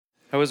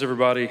How is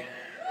everybody?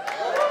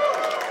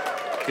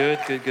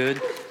 Good.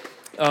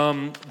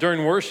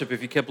 During worship,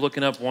 if you kept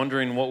looking up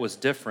wondering what was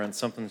different,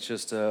 something's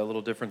just a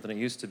little different than it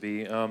used to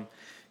be.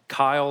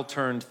 Kyle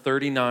turned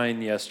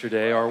 39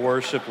 yesterday, our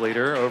worship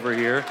leader over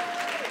here.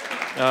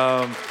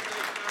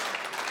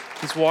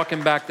 He's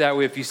walking back that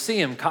way. If you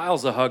see him,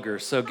 Kyle's a hugger,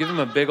 so give him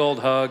a big old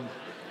hug.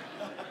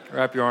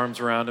 Wrap your arms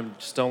around him,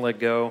 just don't let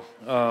go.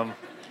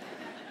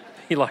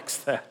 He likes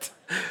that.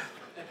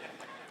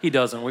 He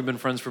doesn't. We've been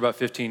friends for about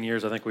 15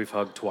 years. I think we've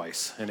hugged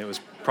twice, and it was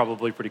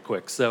probably pretty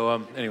quick.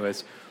 So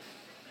anyways,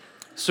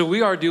 so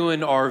we are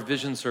doing our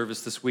vision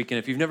service this weekend.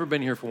 If you've never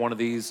been here for one of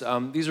these are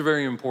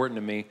very important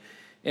to me.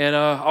 And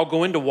I'll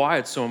go into why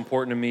it's so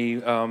important to me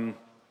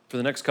for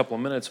the next couple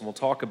of minutes, and we'll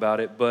talk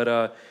about it.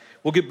 But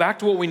we'll get back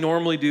to what we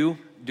normally do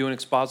an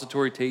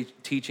expository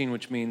teaching,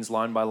 which means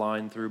line by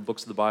line through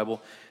books of the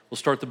Bible. We'll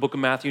start the book of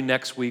Matthew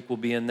next week. We'll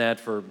be in that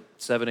for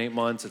 7-8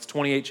 months. It's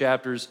 28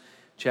 chapters.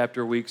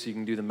 Chapter a week, so you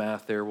can do the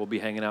math there. We'll be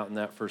hanging out in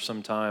that for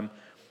some time.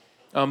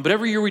 But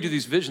every year we do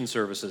these vision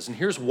services, and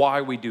here's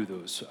why we do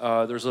those.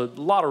 There's a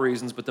lot of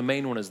reasons, but the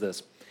main one is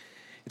this.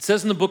 It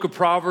says in the book of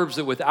Proverbs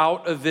that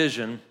without a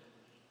vision,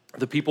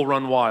 the people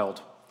run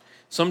wild.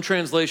 Some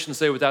translations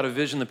say without a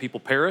vision, the people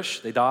perish,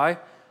 they die.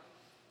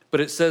 But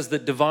it says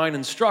that divine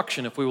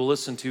instruction, if we will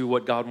listen to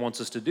what God wants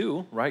us to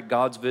do, right,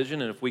 God's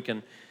vision, and if we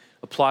can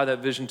apply that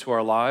vision to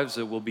our lives,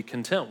 it will be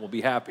content, we'll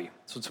be happy.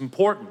 So it's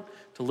important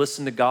to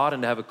listen to God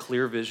and to have a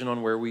clear vision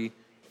on where we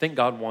think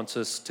God wants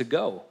us to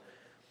go.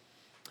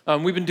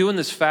 We've been doing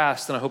this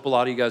fast, and I hope a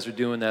lot of you guys are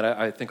doing that.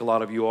 I think a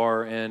lot of you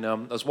are. And I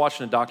was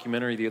watching a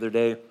documentary the other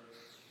day,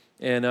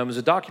 and it was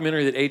a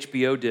documentary that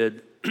HBO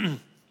did.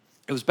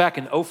 It was back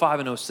in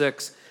 05 and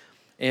 06.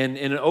 And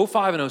in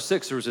 05 and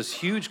 06, there was this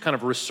huge kind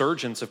of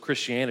resurgence of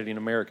Christianity in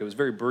America. It was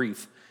very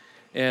brief.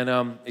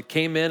 And it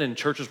came in, and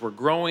churches were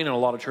growing, and a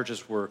lot of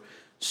churches were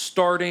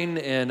starting,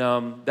 and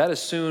that is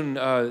soon,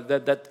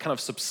 that kind of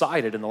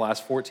subsided in the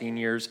last 14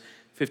 years,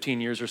 15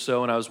 years or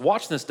so. And I was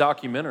watching this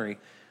documentary,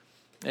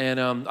 and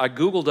I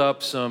Googled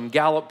up some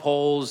Gallup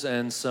polls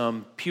and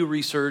some Pew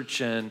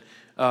Research and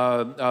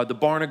the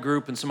Barna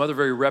Group and some other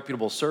very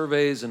reputable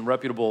surveys and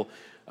reputable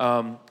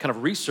kind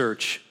of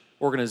research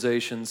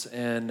organizations.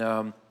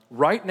 And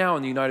right now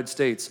in the United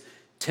States,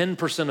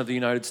 10% of the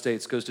United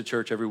States goes to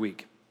church every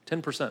week,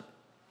 10%.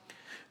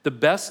 The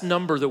best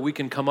number that we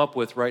can come up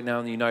with right now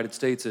in the United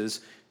States is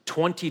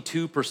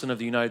 22% of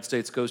the United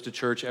States goes to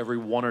church every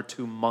 1 or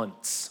 2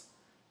 months.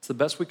 It's the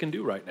best we can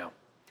do right now.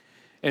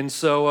 And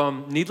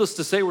so needless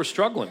to say, we're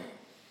struggling.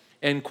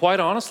 And quite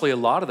honestly, a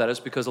lot of that is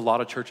because a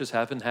lot of churches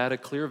haven't had a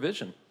clear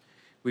vision.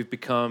 We've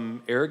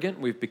become arrogant,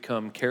 we've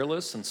become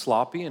careless and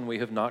sloppy, and we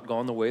have not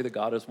gone the way that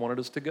God has wanted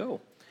us to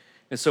go.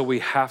 And so we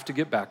have to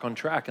get back on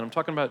track. And I'm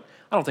talking about,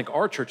 I don't think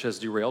our church has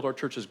derailed, our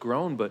church has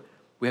grown, but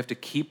we have to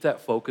keep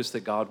that focus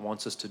that God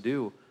wants us to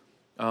do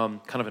kind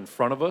of in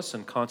front of us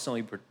and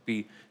constantly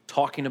be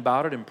talking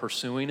about it and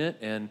pursuing it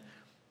and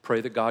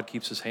pray that God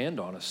keeps his hand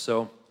on us.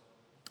 So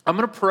I'm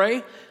going to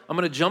pray. I'm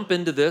going to jump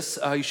into this.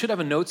 You should have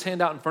a notes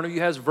handout in front of you.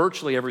 It has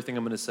virtually everything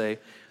I'm going to say.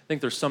 I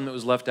think there's some that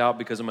was left out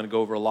because I'm going to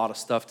go over a lot of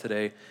stuff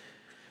today.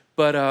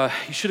 But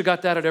you should have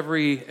got that at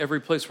every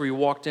place where you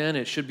walked in.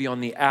 It should be on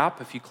the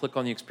app. If you click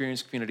on the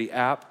Experience Community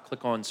app,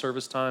 click on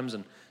service times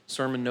and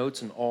sermon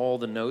notes, and all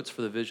the notes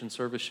for the vision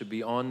service should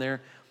be on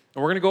there.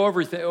 And we're going to go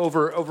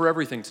over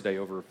everything today,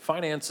 over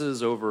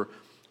finances, over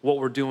what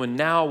we're doing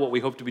now, what we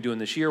hope to be doing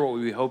this year, what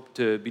we hope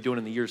to be doing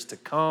in the years to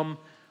come.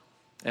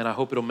 And I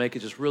hope it'll make it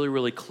just really,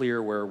 really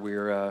clear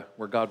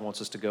where God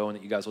wants us to go, and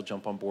that you guys will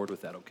jump on board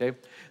with that, okay?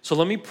 So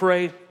let me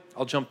pray.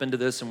 I'll jump into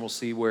this, and we'll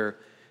see where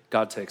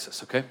God takes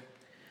us, okay?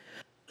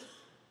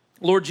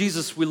 Lord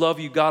Jesus, we love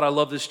you. God, I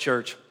love this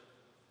church.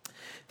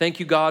 Thank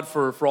you, God,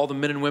 for all the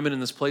men and women in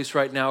this place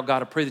right now.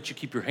 God, I pray that you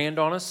keep your hand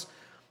on us.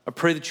 I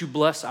pray that you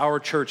bless our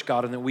church,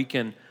 God, and that we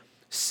can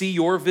see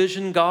your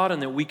vision, God,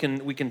 and that we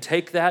can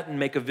take that and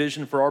make a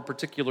vision for our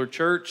particular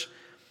church,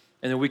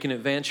 and that we can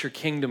advance your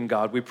kingdom,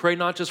 God. We pray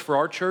not just for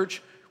our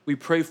church, we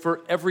pray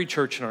for every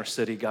church in our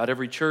city, God,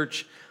 every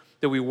church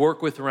that we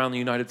work with around the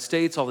United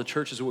States, all the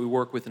churches that we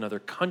work with in other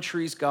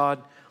countries,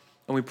 God.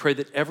 And we pray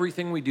that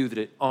everything we do, that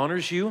it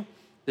honors you,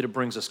 that it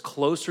brings us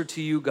closer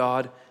to you,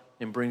 God,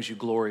 and brings you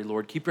glory,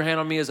 Lord. Keep your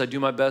hand on me as I do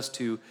my best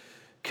to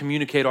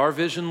communicate our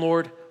vision,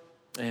 Lord,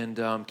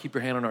 and keep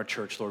your hand on our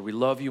church, Lord. We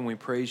love you and we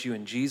praise you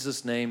in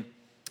Jesus' name,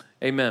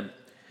 amen.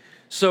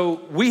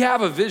 So we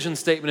have a vision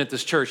statement at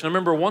this church. And I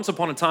remember once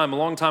upon a time, a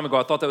long time ago,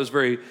 I thought that was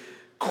very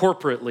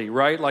corporately,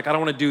 right? Like, I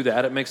don't want to do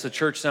that. It makes the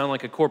church sound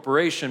like a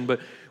corporation. But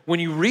when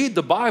you read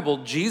the Bible,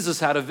 Jesus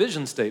had a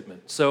vision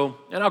statement. So,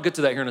 and I'll get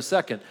to that here in a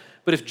second.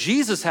 But if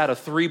Jesus had a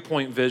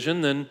 3-point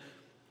vision, then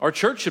our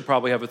church should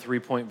probably have a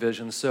 3-point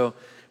vision. So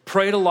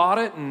prayed about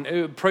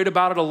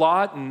it a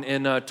lot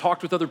and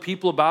talked with other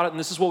people about it, and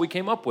this is what we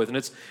came up with. And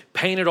it's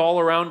painted all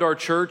around our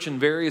church in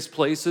various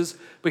places.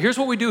 But here's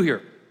what we do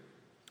here.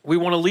 We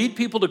want to lead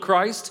people to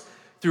Christ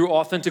through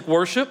authentic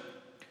worship,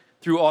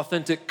 through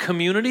authentic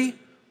community,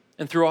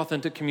 and through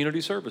authentic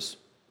community service.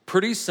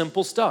 Pretty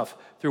simple stuff.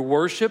 through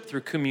worship,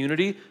 through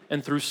community,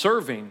 and through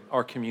serving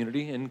our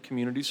community in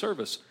community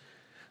service.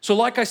 So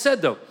like I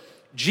said though,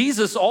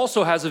 Jesus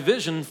also has a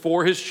vision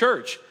for his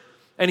church,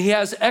 and he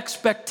has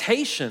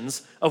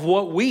expectations of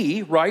what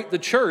we, right, the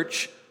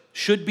church,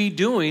 should be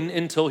doing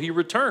until he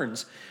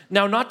returns.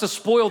 Now, not to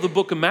spoil the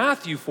book of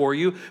Matthew for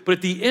you, but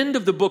at the end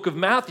of the book of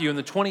Matthew in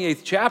the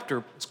 28th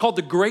chapter, it's called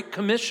the Great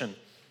Commission.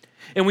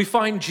 And we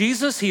find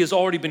Jesus, he has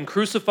already been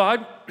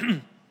crucified.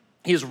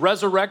 He is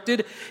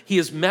resurrected. He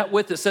is met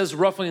with, it says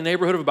roughly in the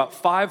neighborhood of about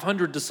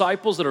 500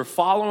 disciples that are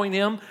following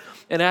him.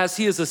 And as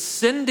he is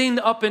ascending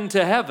up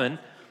into heaven,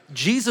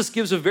 Jesus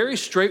gives a very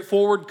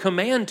straightforward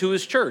command to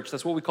his church.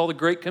 That's what we call the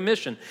Great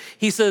Commission.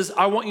 He says,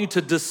 I want you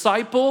to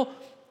disciple,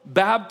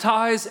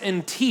 baptize,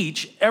 and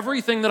teach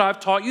everything that I've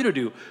taught you to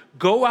do.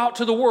 Go out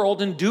to the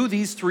world and do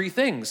these three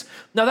things.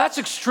 Now that's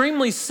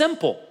extremely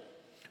simple,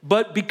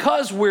 but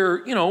because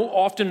we're,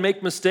 often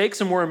make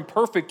mistakes and we're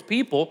imperfect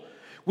people,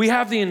 we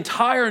have the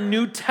entire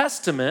New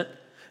Testament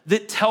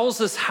that tells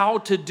us how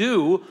to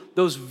do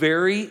those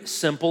very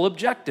simple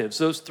objectives,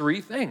 those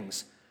three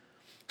things.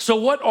 So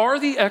what are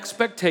the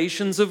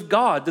expectations of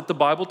God that the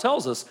Bible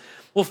tells us?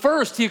 Well,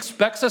 first, he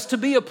expects us to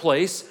be a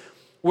place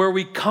where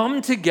we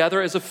come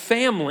together as a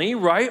family,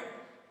 right?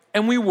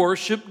 And we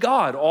worship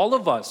God, all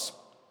of us.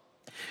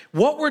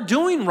 What we're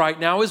doing right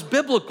now is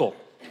biblical.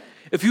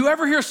 If you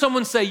ever hear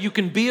someone say you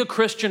can be a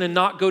Christian and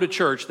not go to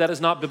church, that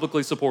is not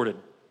biblically supported.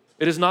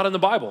 It is not in the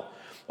Bible.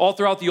 All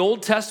throughout the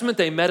Old Testament,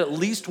 they met at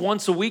least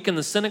once a week in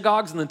the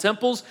synagogues and the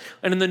temples.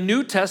 And in the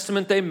New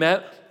Testament, they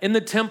met in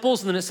the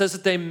temples. And then it says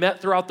that they met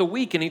throughout the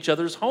week in each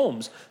other's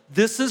homes.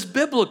 This is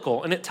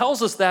biblical. And it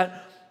tells us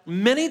that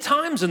many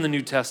times in the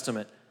New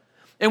Testament.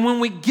 And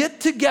when we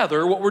get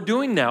together, what we're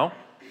doing now,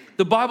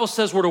 the Bible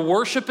says we're to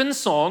worship in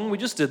song. We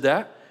just did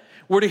that.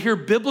 We're to hear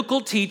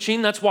biblical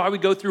teaching. That's why we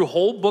go through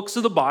whole books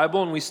of the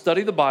Bible and we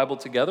study the Bible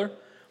together.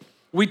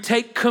 We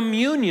take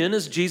communion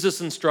as Jesus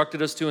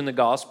instructed us to in the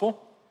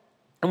gospel.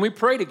 And we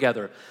pray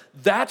together.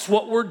 That's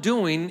what we're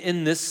doing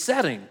in this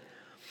setting.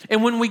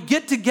 And when we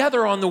get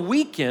together on the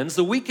weekends,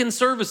 the weekend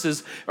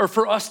services are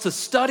for us to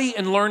study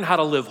and learn how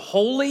to live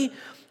holy,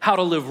 how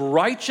to live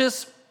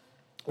righteous.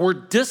 We're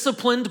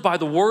disciplined by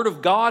the word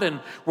of God and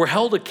we're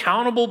held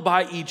accountable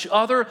by each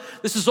other.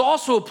 This is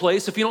also a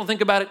place, if you don't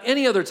think about it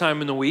any other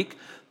time in the week,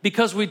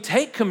 because we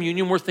take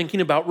communion, we're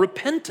thinking about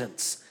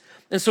repentance.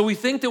 And so we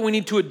think that we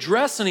need to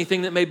address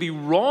anything that may be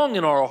wrong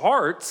in our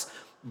hearts,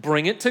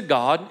 bring it to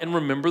God and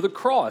remember the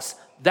cross.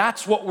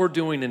 That's what we're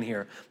doing in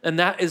here. And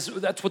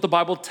that's what the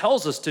Bible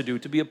tells us to do,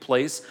 to be a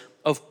place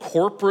of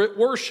corporate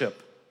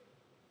worship.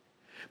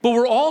 But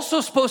we're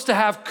also supposed to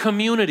have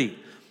community.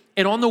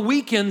 And on the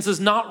weekends is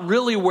not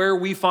really where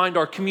we find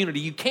our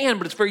community. You can,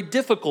 but it's very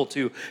difficult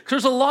to, because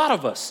there's a lot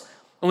of us.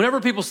 And whenever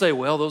people say,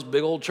 well, those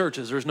big old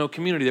churches, there's no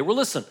community there. Well,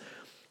 listen,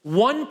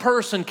 one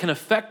person can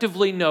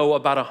effectively know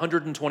about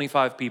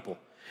 125 people.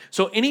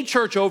 So any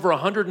church over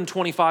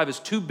 125 is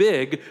too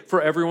big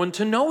for everyone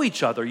to know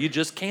each other. You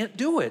just can't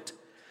do it.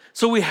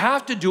 So we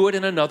have to do it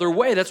in another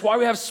way. That's why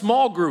we have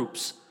small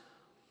groups.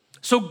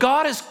 So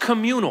God is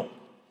communal.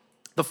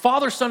 The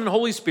Father, Son, and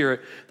Holy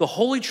Spirit, the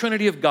Holy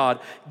Trinity of God,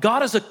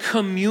 God is a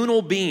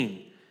communal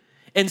being.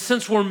 And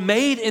since we're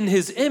made in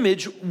his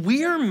image,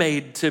 we're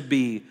made to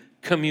be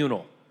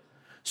communal.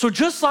 So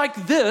just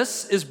like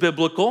this is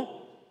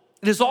biblical,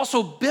 it is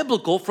also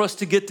biblical for us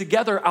to get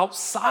together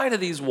outside of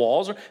these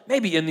walls, or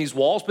maybe in these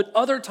walls, but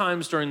other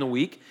times during the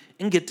week,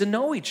 and get to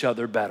know each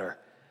other better.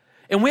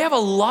 And we have a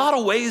lot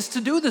of ways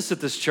to do this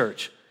at this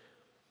church.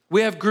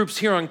 We have groups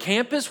here on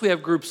campus. We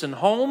have groups in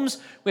homes.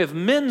 We have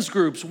men's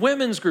groups,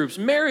 women's groups,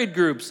 married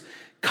groups,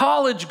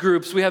 college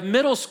groups. We have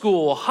middle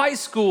school, high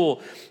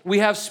school. We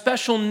have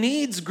special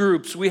needs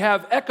groups. We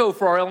have Echo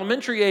for our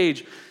elementary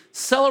age,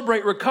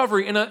 Celebrate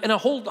Recovery, and a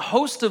whole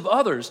host of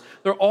others.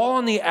 They're all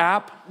on the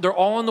app. They're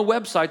all on the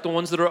website, the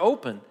ones that are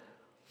open.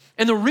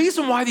 And the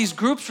reason why these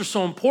groups are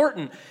so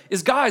important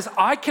is, guys,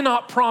 I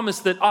cannot promise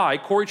that I,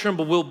 Corey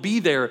Trimble, will be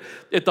there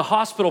at the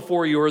hospital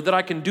for you, or that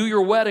I can do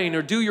your wedding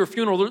or do your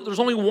funeral. There's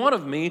only one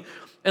of me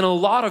and a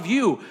lot of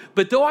you.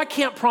 But though I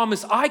can't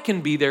promise I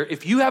can be there,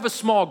 if you have a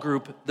small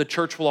group, the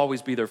church will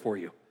always be there for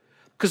you.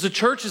 Because the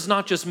church is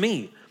not just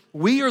me.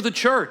 We are the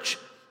church.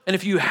 And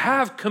if you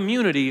have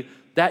community,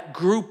 that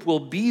group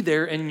will be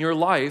there in your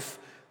life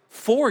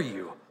for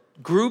you.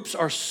 Groups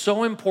are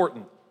so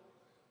important.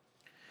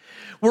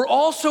 We're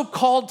also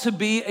called to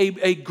be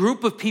a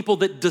group of people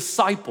that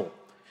disciple,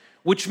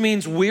 which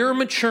means we're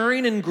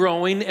maturing and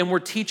growing and we're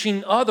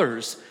teaching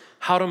others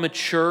how to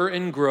mature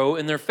and grow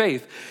in their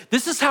faith.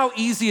 This is how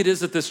easy it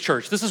is at this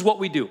church. This is what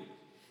we do.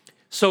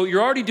 So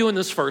you're already doing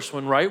this first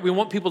one, right? We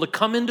want people to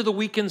come into the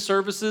weekend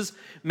services,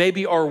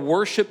 maybe our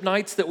worship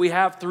nights that we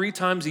have 3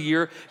 times a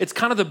year. It's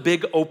kind of the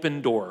big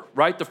open door,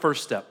 right? The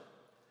first step.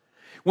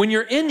 When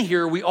you're in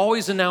here, we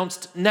always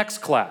announced next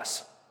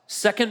class.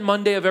 Second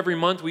Monday of every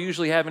month, we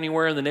usually have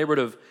anywhere in the neighborhood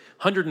of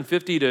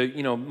 150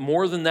 to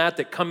more than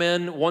that come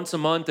in once a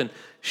month and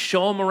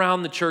show them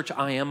around the church.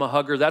 I am a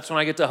hugger. That's when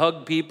I get to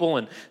hug people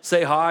and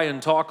say hi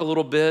and talk a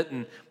little bit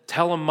and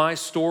tell them my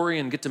story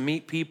and get to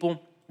meet people.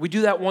 We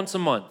do that once a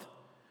month.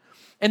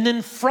 And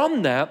then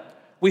from that,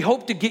 we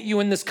hope to get you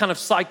in this kind of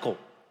cycle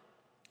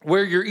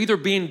where you're either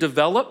being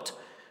developed,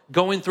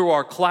 going through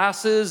our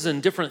classes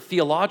and different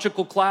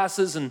theological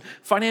classes and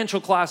financial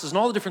classes and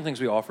all the different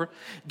things we offer,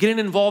 getting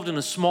involved in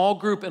a small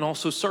group and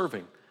also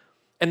serving.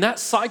 And that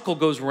cycle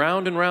goes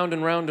round and round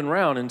and round and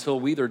round until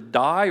we either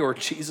die or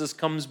Jesus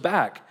comes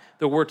back,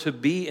 that we're to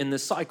be in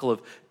this cycle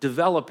of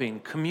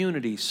developing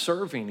community,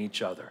 serving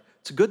each other.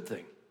 It's a good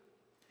thing.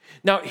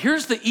 Now,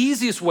 here's the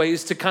easiest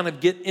ways to kind of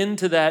get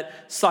into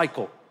that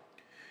cycle.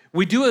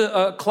 We do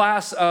a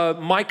class,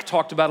 Mike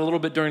talked about a little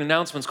bit during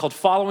announcements, called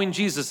Following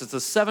Jesus. It's a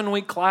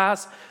 7-week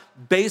class,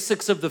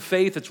 basics of the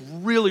faith. It's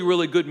really,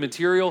 really good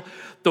material.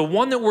 The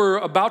one that we're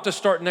about to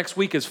start next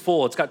week is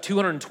full. It's got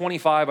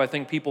 225, I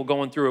think, people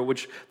going through it,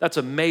 which that's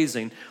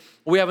amazing.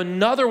 We have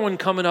another one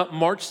coming up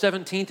March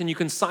 17th, and you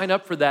can sign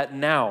up for that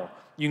now.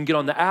 You can get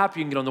on the app,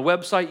 you can get on the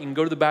website, you can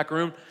go to the back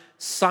room,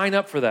 sign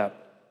up for that.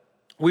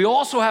 We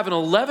also have an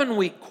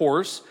 11-week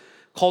course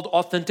called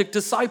Authentic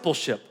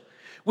Discipleship,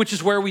 which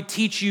is where we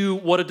teach you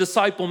what a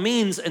disciple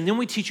means, and then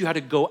we teach you how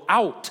to go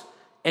out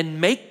and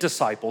make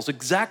disciples,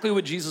 exactly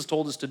what Jesus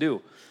told us to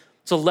do.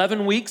 It's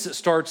 11 weeks. It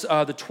starts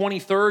the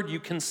 23rd. You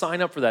can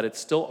sign up for that. It's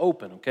still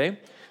open, okay?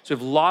 So we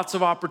have lots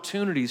of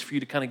opportunities for you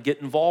to kind of get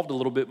involved a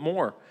little bit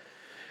more.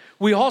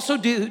 We also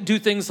do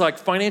things like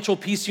Financial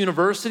Peace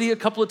University a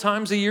couple of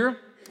times a year.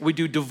 We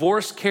do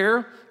divorce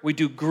care. We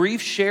do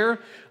grief share.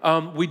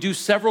 We do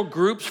several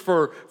groups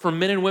for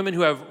men and women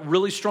who have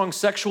really strong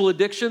sexual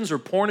addictions or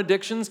porn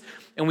addictions,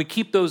 and we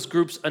keep those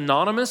groups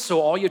anonymous.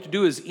 So all you have to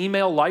do is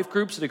email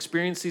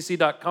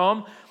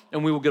lifegroups@experiencecc.com,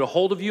 and we will get a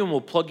hold of you, and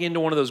we'll plug you into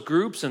one of those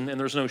groups, and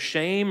there's no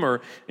shame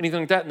or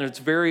anything like that, and it's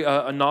very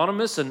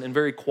anonymous and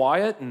very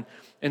quiet,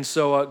 and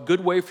so a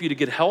good way for you to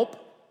get help.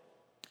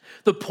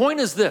 The point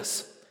is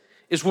this,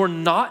 is we're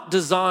not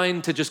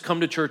designed to just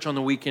come to church on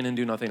the weekend and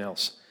do nothing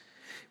else.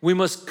 We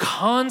must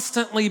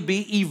constantly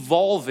be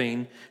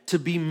evolving to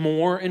be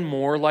more and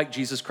more like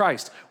Jesus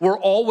Christ. We're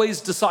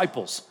always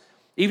disciples.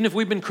 Even if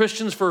we've been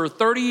Christians for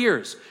 30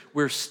 years,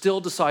 we're still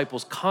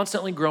disciples,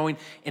 constantly growing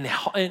and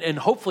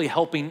hopefully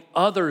helping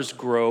others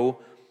grow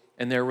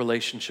in their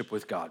relationship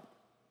with God.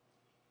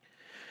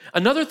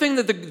 Another thing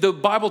that the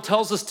Bible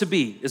tells us to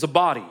be is a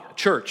body, a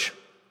church,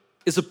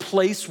 is a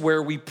place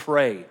where we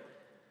pray.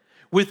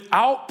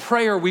 Without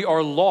prayer, we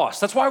are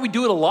lost. That's why we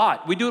do it a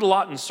lot. We do it a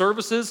lot in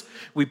services.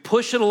 We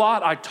push it a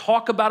lot. I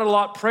talk about it a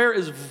lot. Prayer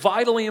is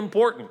vitally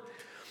important.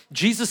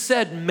 Jesus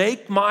said,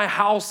 make my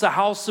house a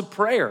house of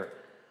prayer.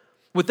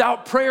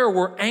 Without prayer,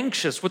 we're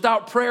anxious.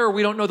 Without prayer,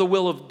 we don't know the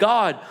will of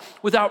God.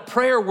 Without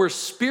prayer, we're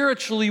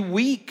spiritually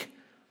weak.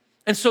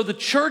 And so the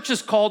church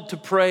is called to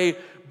pray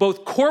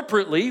both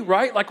corporately,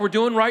 right, like we're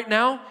doing right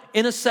now,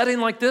 in a setting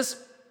like this.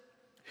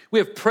 We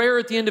have prayer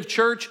at the end of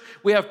church.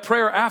 We have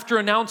prayer after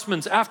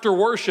announcements, after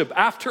worship,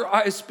 after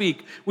I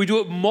speak. We do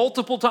it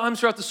multiple times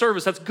throughout the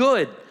service. That's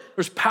good.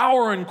 There's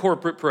power in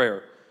corporate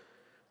prayer.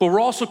 But we're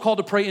also called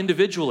to pray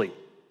individually.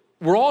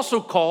 We're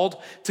also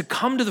called to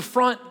come to the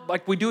front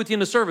like we do at the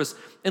end of service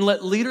and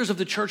let leaders of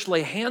the church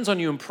lay hands on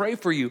you and pray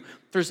for you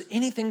if there's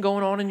anything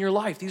going on in your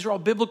life. These are all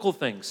biblical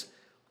things.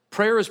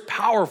 Prayer is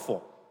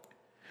powerful.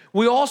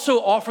 We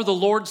also offer the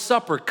Lord's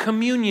Supper,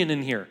 communion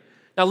in here.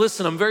 Now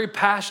listen, I'm very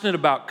passionate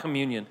about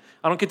communion.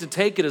 I don't get to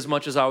take it as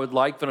much as I would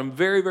like, but I'm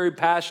very, very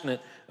passionate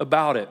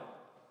about it.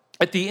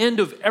 At the end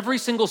of every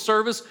single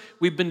service,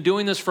 we've been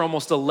doing this for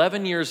almost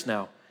 11 years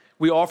now.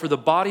 We offer the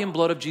body and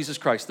blood of Jesus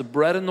Christ, the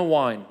bread and the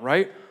wine,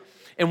 right?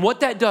 And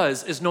what that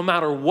does is no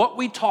matter what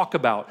we talk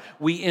about,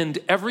 we end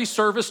every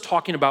service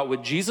talking about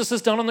what Jesus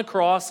has done on the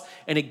cross,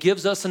 and it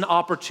gives us an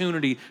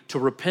opportunity to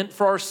repent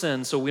for our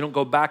sins so we don't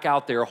go back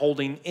out there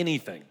holding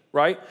anything,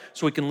 right?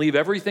 So we can leave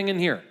everything in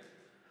here.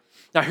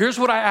 Now, here's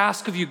what I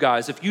ask of you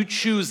guys. If you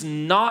choose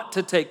not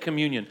to take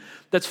communion,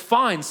 that's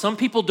fine. Some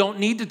people don't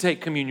need to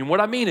take communion.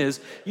 What I mean is,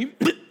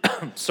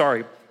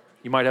 sorry,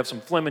 you might have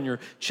some phlegm in your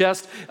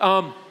chest.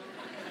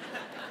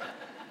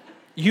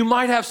 You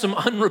might have some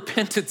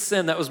unrepented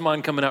sin. That was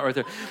mine coming out right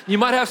there. You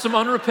might have some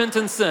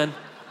unrepentant sin,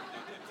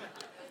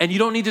 and you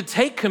don't need to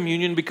take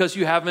communion because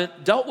you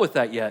haven't dealt with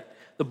that yet.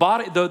 The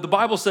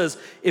Bible says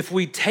if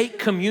we take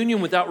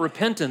communion without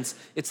repentance,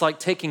 it's like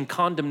taking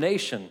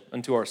condemnation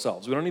unto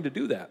ourselves. We don't need to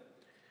do that.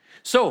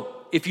 So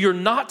if you're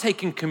not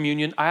taking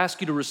communion, I ask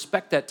you to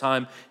respect that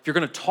time. If you're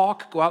going to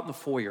talk, go out in the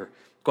foyer,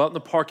 go out in the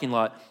parking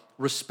lot,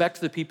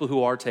 respect the people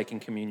who are taking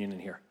communion in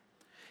here.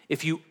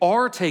 If you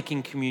are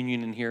taking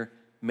communion in here,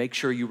 make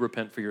sure you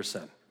repent for your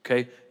sin,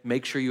 okay?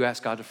 Make sure you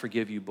ask God to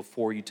forgive you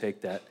before you take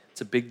that.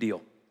 It's a big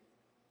deal.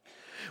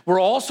 We're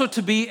also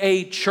to be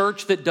a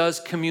church that does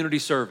community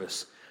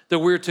service, that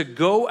we're to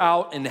go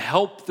out and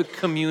help the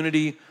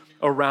community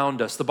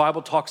around us. The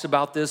Bible talks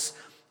about this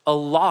a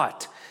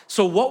lot.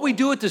 So what we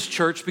do at this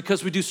church,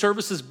 because we do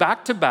services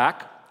back to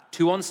back,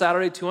 2 on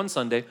Saturday, 2 on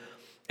Sunday,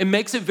 it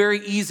makes it very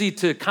easy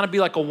to kind of be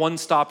like a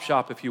one-stop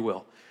shop, if you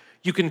will.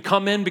 You can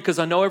come in because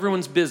I know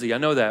everyone's busy, I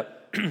know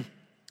that.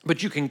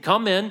 But you can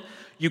come in,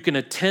 you can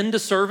attend a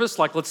service,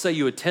 like let's say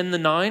you attend the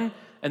 9,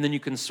 and then you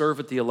can serve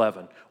at the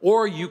 11.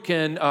 Or you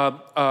can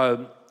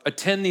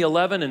attend the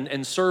 11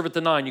 and serve at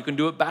the 9. You can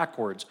do it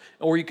backwards,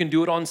 or you can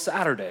do it on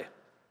Saturday.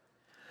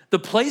 The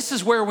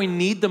places where we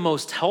need the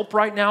most help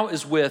right now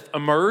is with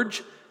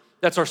Emerge.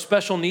 That's our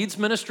special needs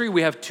ministry.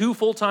 We have 2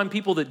 full-time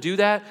people that do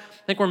that.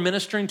 I think we're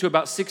ministering to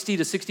about 60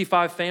 to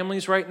 65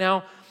 families right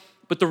now.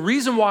 But the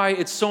reason why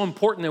it's so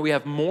important that we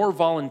have more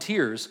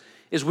volunteers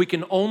is we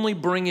can only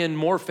bring in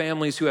more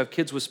families who have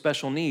kids with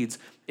special needs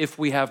if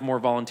we have more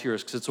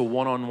volunteers, because it's a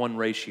one-on-one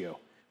ratio.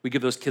 We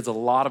give those kids a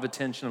lot of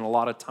attention and a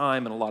lot of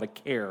time and a lot of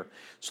care.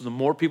 So the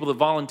more people that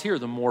volunteer,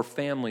 the more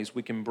families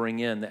we can bring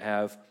in that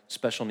have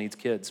special needs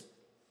kids.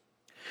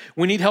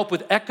 We need help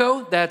with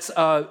Echo, that's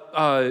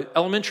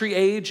elementary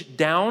age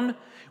down.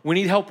 We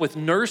need help with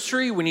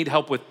nursery. We need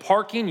help with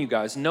parking. You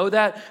guys know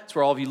that. It's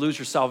where all of you lose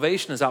your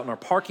salvation, is out in our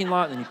parking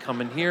lot, and then you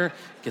come in here,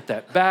 get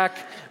that back.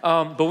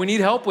 But we need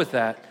help with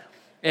that.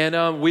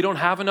 And we don't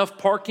have enough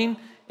parking,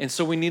 and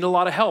so we need a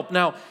lot of help.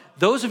 Now,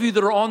 those of you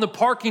that are on the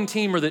parking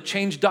team or that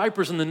change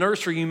diapers in the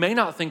nursery, you may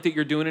not think that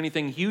you're doing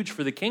anything huge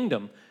for the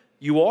kingdom.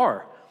 You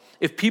are.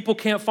 If people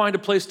can't find a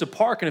place to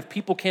park and if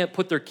people can't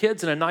put their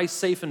kids in a nice,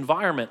 safe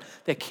environment,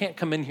 they can't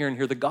come in here and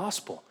hear the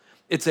gospel.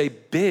 It's a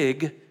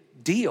big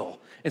deal.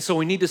 And so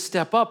we need to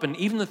step up. And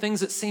even the things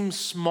that seem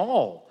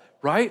small,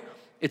 right?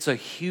 It's a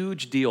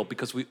huge deal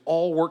because we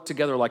all work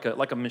together like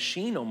a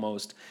machine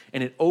almost.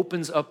 And it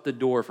opens up the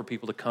door for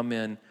people to come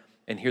in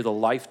and hear the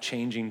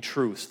life-changing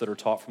truths that are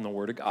taught from the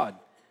Word of God.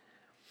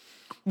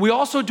 We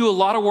also do a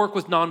lot of work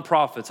with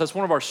nonprofits. That's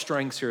one of our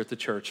strengths here at the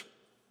church.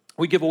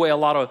 We give away a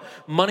lot of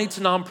money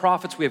to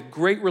nonprofits. We have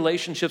great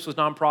relationships with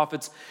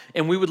nonprofits.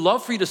 And we would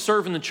love for you to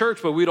serve in the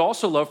church, but we'd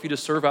also love for you to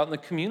serve out in the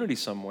community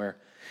somewhere.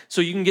 So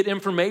you can get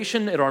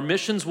information at our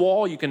missions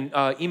wall. You can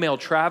email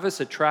Travis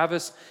at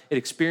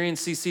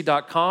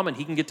experiencecc.com, and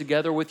he can get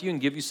together with you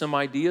and give you some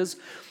ideas.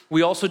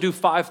 We also do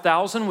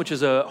 5,000, which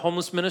is a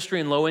homeless ministry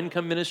and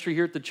low-income ministry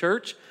here at the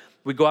church.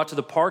 We go out to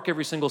the park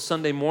every single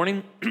Sunday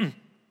morning.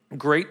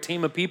 Great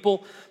team of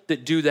people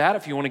that do that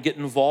if you want to get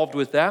involved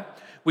with that.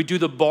 We do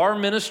the bar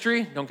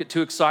ministry. Don't get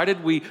too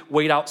excited. We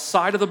wait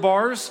outside of the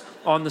bars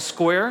on the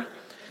square.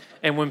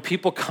 And when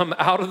people come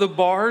out of the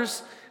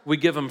bars, we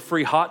give them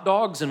free hot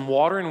dogs and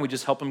water, and we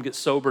just help them get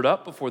sobered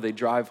up before they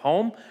drive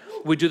home.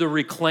 We do the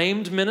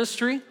reclaimed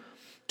ministry,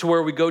 to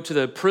where we go to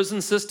the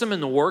prison system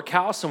and the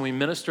workhouse, and we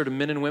minister to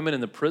men and women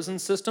in the prison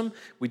system.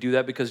 We do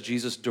that because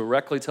Jesus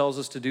directly tells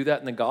us to do that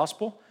in the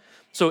gospel.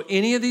 So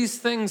any of these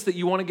things that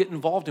you want to get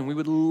involved in, we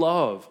would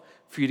love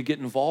for you to get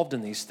involved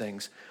in these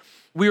things.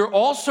 We are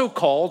also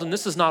called, and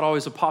this is not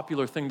always a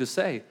popular thing to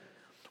say,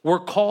 we're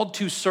called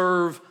to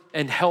serve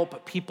and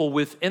help people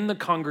within the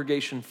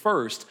congregation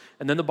first.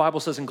 And then the Bible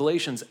says in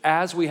Galatians,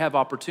 as we have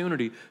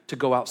opportunity to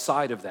go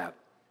outside of that.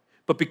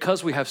 But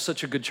because we have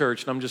such a good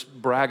church, and I'm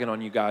just bragging on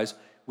you guys,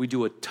 we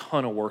do a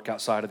ton of work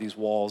outside of these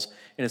walls.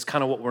 And it's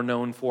kind of what we're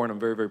known for, and I'm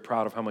very, very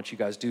proud of how much you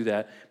guys do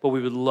that. But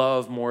we would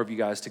love more of you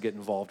guys to get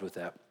involved with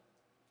that.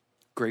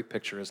 Great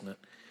picture, isn't it?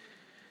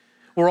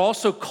 We're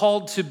also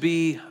called to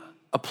be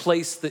a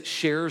place that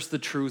shares the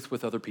truth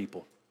with other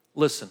people.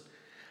 Listen,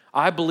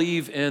 I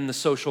believe in the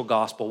social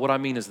gospel. What I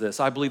mean is this.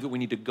 I believe that we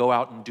need to go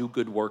out and do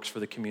good works for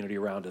the community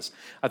around us.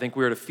 I think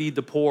we are to feed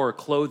the poor,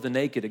 clothe the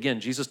naked.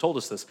 Again, Jesus told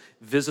us this.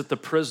 Visit the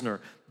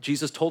prisoner.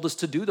 Jesus told us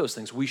to do those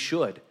things. We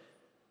should.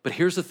 But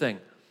here's the thing.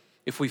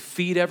 If we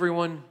feed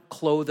everyone,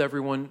 clothe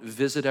everyone,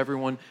 visit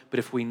everyone, but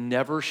if we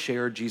never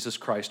share Jesus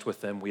Christ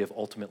with them, we have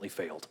ultimately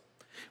failed.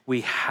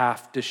 We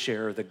have to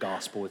share the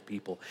gospel with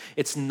people.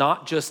 It's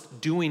not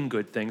just doing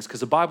good things, because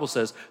the Bible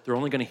says they're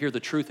only going to hear the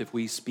truth if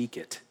we speak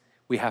it.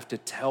 We have to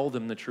tell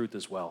them the truth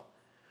as well.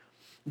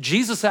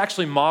 Jesus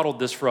actually modeled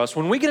this for us.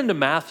 When we get into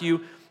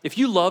Matthew, if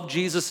you love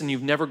Jesus and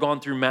you've never gone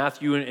through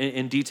Matthew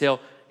in detail,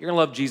 you're going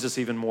to love Jesus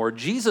even more.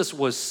 Jesus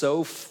was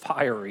so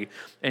fiery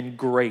and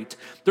great.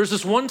 There's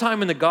this one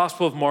time in the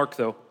Gospel of Mark,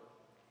 though,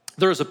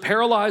 there was a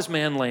paralyzed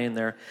man laying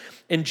there,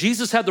 and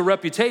Jesus had the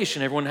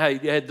reputation. Everyone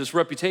had this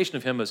reputation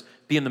of him as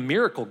being the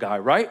miracle guy,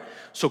 right?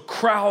 So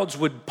crowds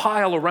would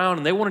pile around,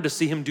 and they wanted to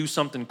see him do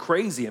something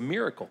crazy, a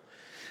miracle.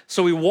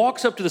 So he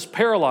walks up to this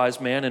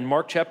paralyzed man in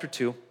Mark chapter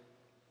 2,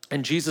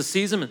 and Jesus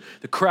sees him, and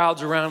the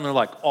crowd's around, and they're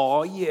like,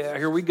 oh yeah,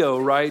 here we go,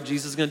 right?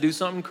 Jesus is going to do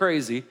something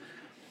crazy.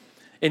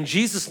 And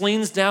Jesus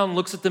leans down,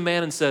 looks at the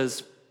man, and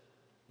says,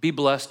 be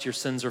blessed, your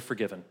sins are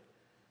forgiven.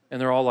 And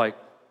they're all like,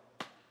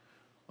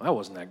 well, that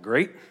wasn't that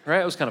great,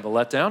 right? It was kind of a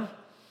letdown.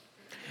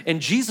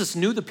 And Jesus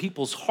knew the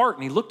people's heart,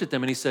 and he looked at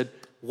them and he said,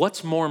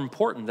 what's more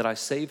important, that I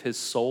save his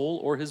soul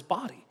or his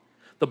body?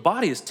 The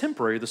body is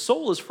temporary, the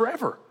soul is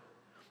forever.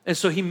 And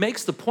so he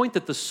makes the point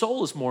that the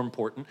soul is more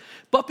important,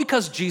 but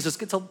because Jesus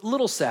gets a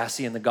little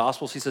sassy in the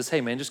Gospels, he says, hey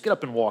man, just get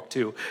up and walk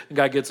too. The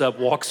guy gets up,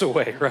 walks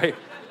away, right?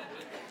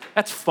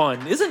 That's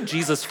fun. Isn't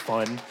Jesus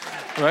fun,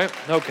 right?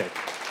 Okay.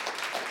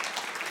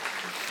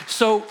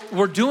 So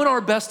we're doing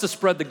our best to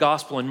spread the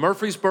gospel in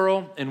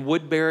Murfreesboro, in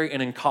Woodbury,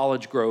 and in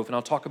College Grove, and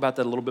I'll talk about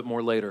that a little bit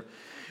more later.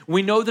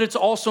 We know that it's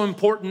also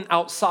important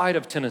outside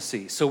of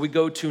Tennessee. So we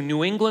go to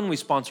New England. We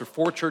sponsor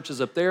 4 churches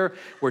up there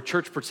where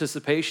church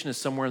participation is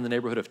somewhere in the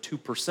neighborhood of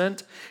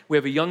 2%. We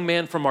have a young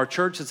man from our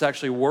church that's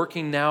actually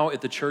working now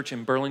at the church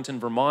in Burlington,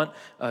 Vermont,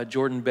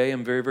 Jordan Bay.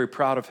 I'm very, very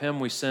proud of him.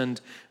 We send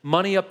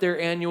money up there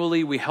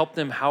annually. We help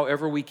them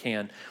however we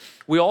can.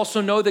 We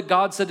also know that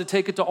God said to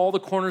take it to all the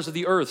corners of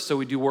the earth. So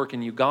we do work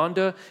in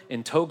Uganda,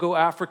 in Togo,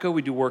 Africa.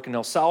 We do work in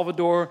El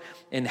Salvador,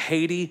 in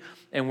Haiti.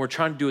 And we're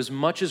trying to do as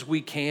much as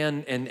we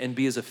can and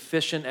be as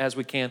efficient as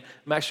we can.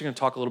 I'm actually going to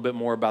talk a little bit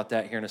more about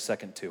that here in a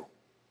second too.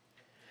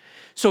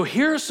 So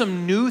here are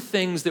some new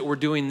things that we're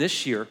doing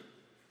this year,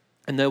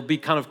 and they'll be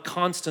kind of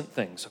constant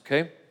things,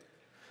 okay?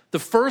 The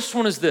first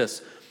one is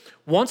this.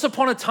 Once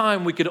upon a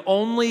time, we could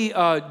only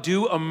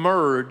do a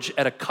merge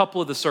at a couple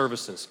of the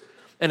services.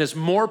 And as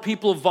more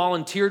people have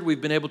volunteered,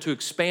 we've been able to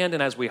expand.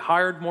 And as we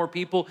hired more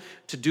people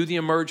to do the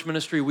Emerge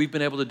ministry, we've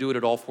been able to do it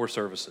at all 4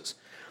 services.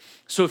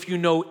 So if you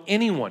know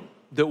anyone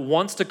that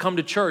wants to come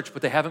to church,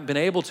 but they haven't been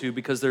able to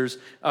because there's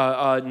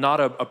not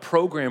a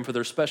program for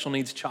their special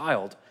needs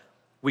child,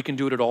 we can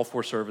do it at all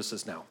 4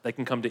 services now. They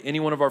can come to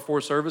any one of our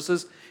 4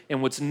 services.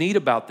 And what's neat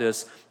about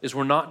this is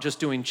we're not just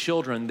doing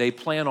children. They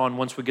plan on,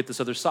 once we get this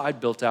other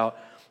side built out,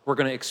 we're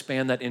going to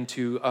expand that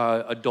into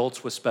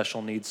adults with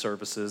special needs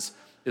services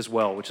as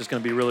well, which is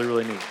going to be really,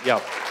 really neat. Yeah.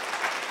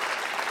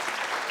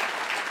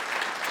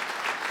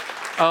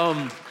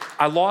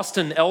 I lost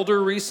an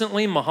elder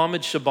recently,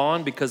 Muhammad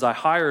Shaban, because I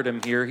hired him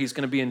here. He's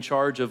going to be in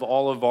charge of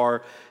all of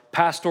our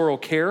pastoral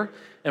care,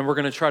 and we're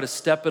going to try to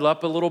step it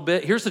up a little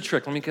bit. Here's the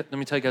trick. Let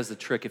me tell you guys the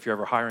trick if you're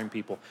ever hiring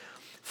people.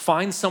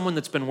 Find someone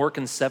that's been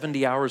working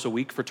 70 hours a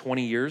week for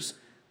 20 years,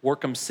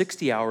 work them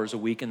 60 hours a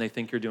week, and they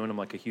think you're doing them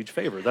like a huge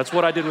favor. That's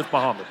what I did with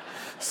Muhammad.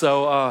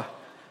 So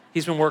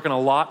he's been working a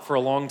lot for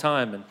a long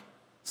time, and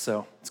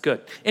so it's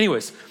good.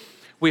 Anyways,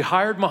 we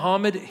hired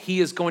Muhammad. He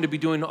is going to be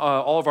doing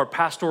all of our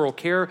pastoral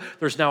care.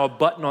 There's now a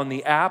button on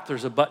the app.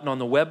 There's a button on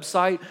the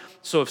website.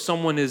 So if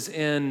someone is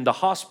in the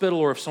hospital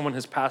or if someone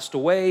has passed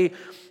away,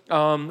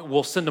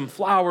 we'll send them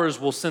flowers.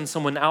 We'll send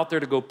someone out there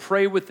to go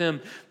pray with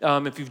them.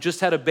 If you've just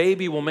had a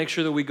baby, we'll make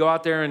sure that we go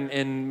out there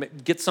and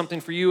get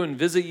something for you and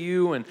visit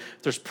you. And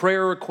if there's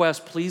prayer requests,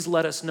 please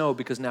let us know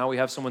because now we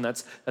have someone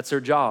that's their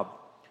job.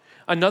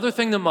 Another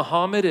thing that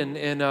Muhammad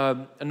and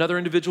another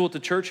individual at the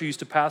church who used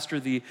to pastor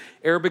the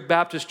Arabic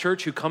Baptist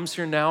church who comes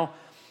here now,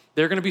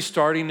 they're going to be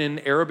starting an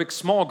Arabic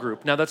small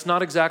group. Now, that's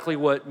not exactly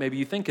what maybe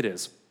you think it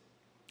is.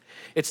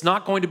 It's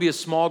not going to be a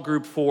small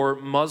group for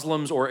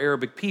Muslims or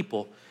Arabic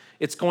people.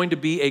 It's going to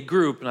be a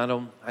group,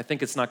 and I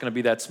think it's not going to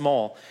be that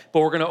small,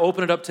 but we're going to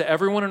open it up to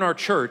everyone in our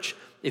church.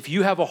 If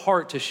you have a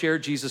heart to share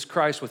Jesus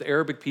Christ with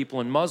Arabic people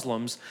and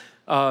Muslims,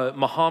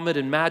 Muhammad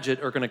and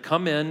Majid are going to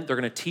come in. They're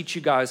going to teach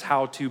you guys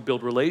how to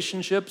build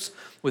relationships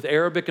with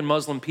Arabic and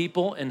Muslim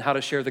people and how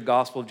to share the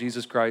gospel of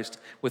Jesus Christ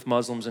with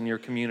Muslims in your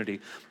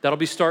community. That'll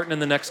be starting in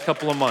the next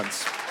couple of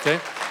months, okay?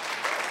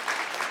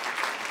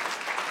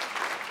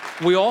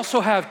 We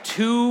also have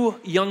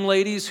 2 young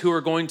ladies who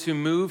are going to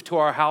move to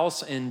our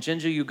house in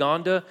Jinja,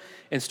 Uganda,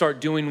 and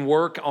start doing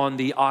work on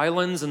the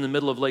islands in the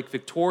middle of Lake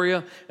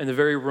Victoria and the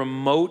very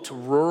remote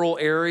rural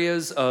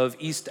areas of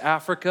East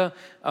Africa.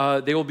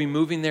 They will be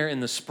moving there in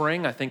the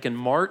spring, I think in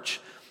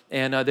March,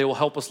 and they will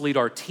help us lead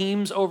our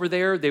teams over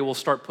there. They will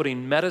start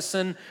putting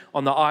medicine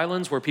on the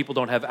islands where people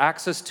don't have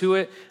access to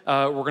it.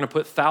 We're going to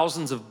put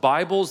thousands of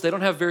Bibles. They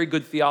don't have very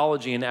good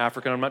theology in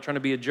Africa, and I'm not trying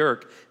to be a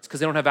jerk. It's because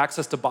they don't have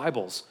access to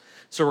Bibles.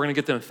 So we're going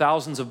to get them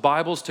thousands of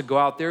Bibles to go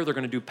out there. They're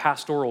going to do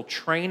pastoral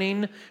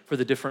training for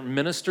the different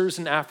ministers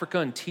in Africa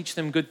and teach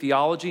them good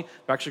theology.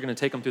 We're actually going to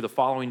take them through the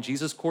Following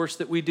Jesus course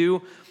that we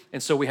do.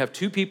 And so we have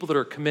 2 people that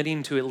are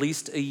committing to at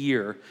least a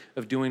year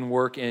of doing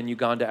work in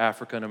Uganda,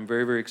 Africa, and I'm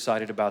very, very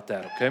excited about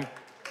that, okay?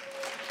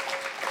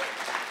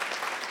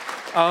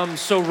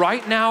 So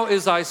right now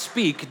as I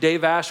speak,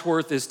 Dave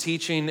Ashworth is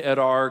teaching at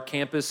our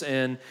campus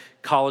in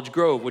College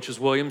Grove, which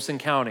is Williamson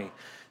County.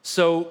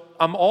 So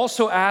I'm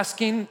also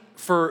asking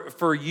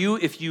for you,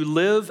 if you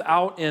live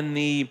out in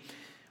the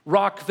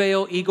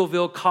Rockvale,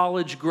 Eagleville,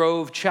 College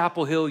Grove,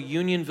 Chapel Hill,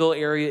 Unionville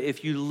area,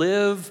 if you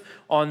live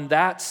on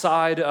that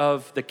side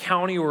of the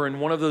county or in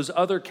one of those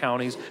other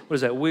counties, what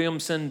is that,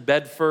 Williamson,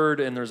 Bedford,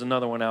 and there's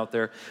another one out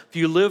there. If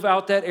you live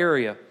out that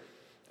area,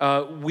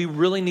 we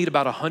really need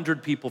about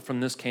 100 people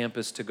from this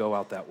campus to go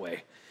out that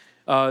way.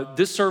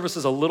 This service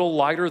is a little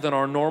lighter than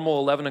our normal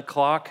 11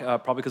 o'clock,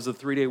 probably because of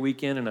the 3-day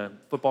weekend and a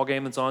football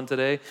game that's on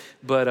today,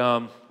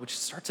 but which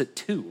starts at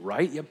 2,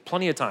 right? You have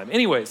plenty of time.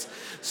 Anyways,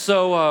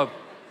 so,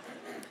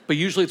 but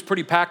usually it's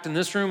pretty packed in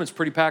this room. It's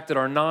pretty packed at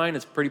our 9.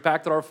 It's pretty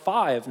packed at our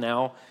 5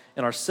 now,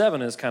 and our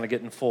 7 is kind of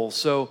getting full.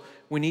 So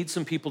we need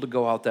some people to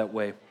go out that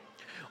way.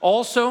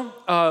 Also,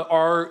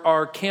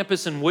 our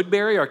campus in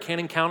Woodbury, our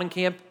Cannon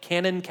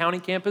County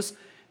campus,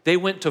 they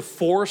went to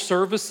 4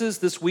 services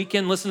this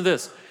weekend. Listen to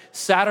this.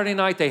 Saturday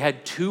night, they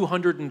had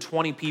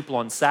 220 people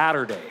on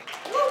Saturday.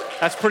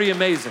 That's pretty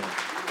amazing.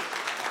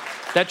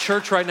 That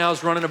church right now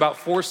is running about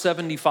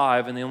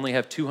 475, and they only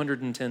have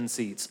 210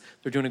 seats.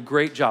 They're doing a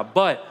great job.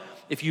 But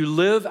if you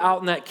live out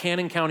in that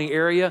Cannon County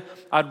area,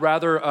 I'd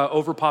rather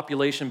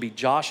overpopulation be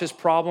Josh's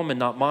problem and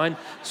not mine.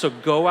 So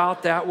go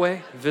out that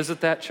way,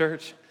 visit that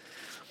church.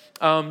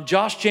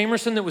 Josh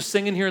Jamerson that was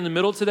singing here in the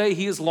middle today,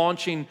 he is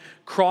launching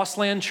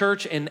Crossland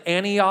Church in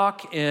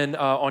Antioch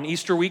on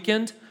Easter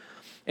weekend.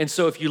 And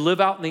so if you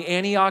live out in the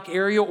Antioch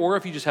area, or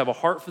if you just have a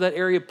heart for that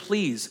area,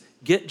 please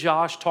get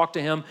Josh, talk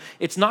to him.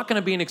 It's not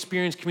going to be an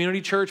experienced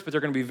community church, but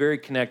they're going to be very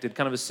connected,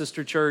 kind of a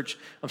sister church.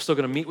 I'm still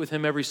going to meet with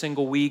him every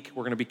single week.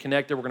 We're going to be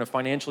connected. We're going to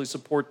financially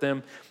support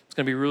them. It's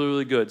going to be really,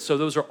 really good. So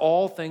those are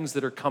all things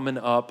that are coming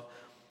up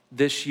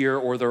this year,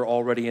 or they're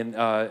already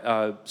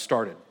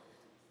started.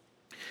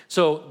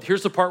 So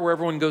here's the part where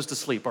everyone goes to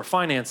sleep, our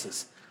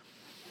finances.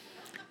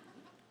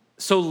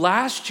 So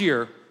last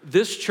year,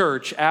 this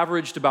church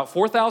averaged about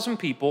 4,000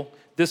 people,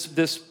 this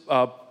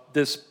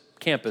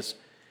campus,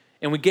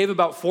 and we gave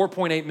about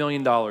 $4.8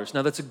 million.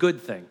 Now, that's a good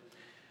thing.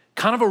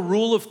 Kind of a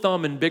rule of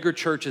thumb in bigger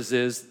churches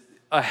is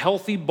a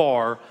healthy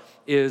bar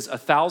is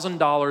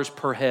 $1,000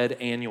 per head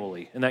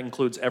annually, and that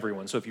includes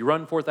everyone. So if you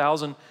run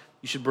 4,000,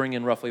 you should bring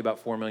in roughly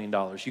about $4 million.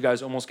 You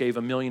guys almost gave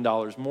 $1 million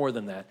more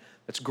than that.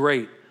 That's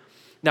great.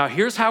 Now,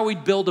 here's how we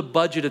build a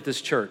budget at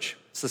this church.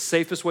 It's the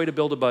safest way to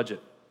build a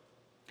budget.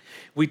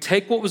 We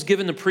take what was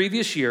given the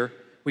previous year,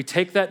 we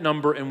take that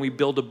number, and we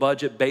build a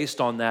budget based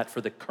on that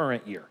for the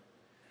current year.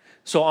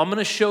 So I'm going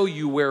to show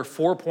you where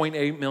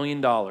 $4.8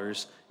 million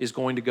is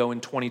going to go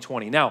in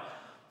 2020. Now,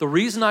 the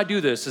reason I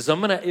do this is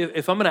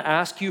if I'm going to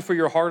ask you for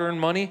your hard-earned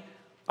money,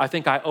 I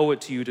think I owe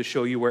it to you to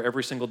show you where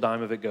every single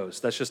dime of it goes.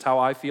 That's just how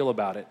I feel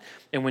about it.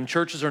 And when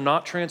churches are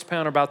not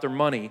transparent about their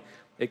money,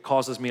 it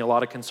causes me a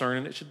lot of concern,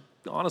 and it should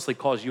honestly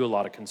cause you a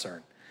lot of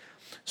concern.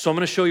 So I'm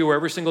going to show you where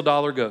every single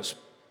dollar goes.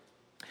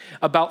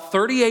 About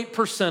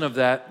 38% of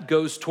that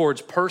goes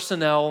towards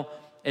personnel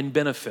and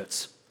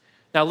benefits.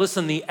 Now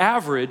listen, the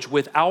average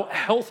without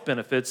health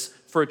benefits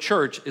for a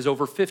church is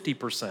over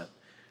 50%.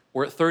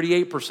 We're at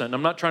 38%. And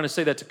I'm not trying to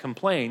say that to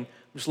complain.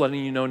 I'm just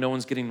letting you know no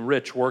one's getting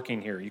rich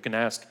working here. You can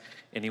ask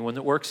anyone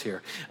that works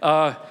here.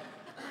 A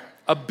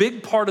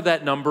big part of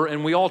that number,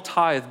 and we all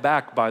tithe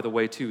back, by the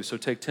way, too, so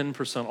take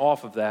 10%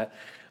 off of that.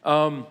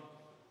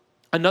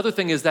 Another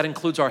thing is that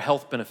includes our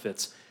health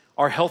benefits.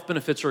 Our health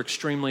benefits are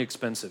extremely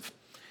expensive.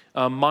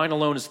 Mine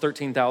alone is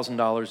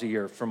 $13,000 a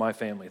year for my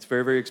family. It's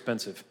very, very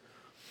expensive.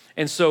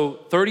 And so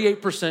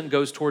 38%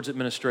 goes towards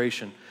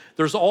administration.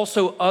 There's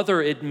also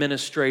other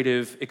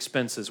administrative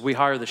expenses. We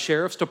hire the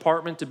sheriff's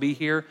department to be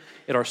here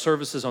at our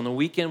services on the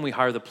weekend. We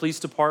hire the police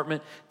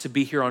department to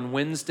be here on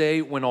Wednesday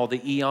when all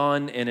the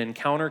Eon and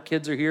Encounter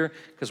kids are here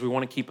because we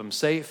want to keep them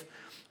safe.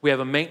 We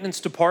have a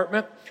maintenance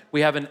department. We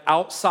have an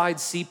outside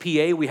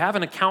CPA. We have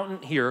an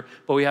accountant here,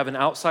 but we have an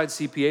outside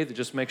CPA that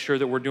just makes sure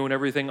that we're doing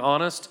everything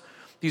honest.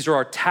 These are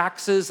our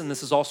taxes, and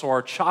this is also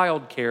our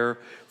child care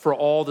for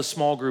all the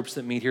small groups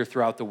that meet here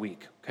throughout the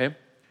week, okay?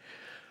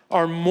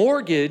 Our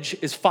mortgage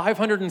is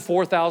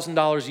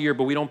 $504,000 a year,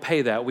 but we don't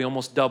pay that. We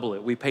almost double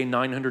it. We pay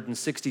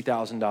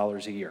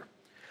 $960,000 a year.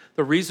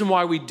 The reason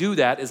why we do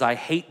that is I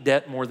hate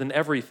debt more than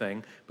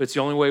everything, but it's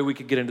the only way we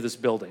could get into this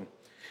building.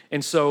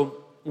 And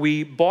so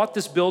we bought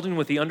this building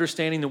with the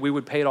understanding that we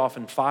would pay it off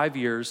in 5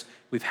 years.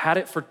 We've had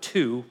it for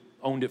 2,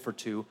 owned it for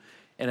 2.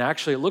 And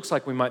actually, it looks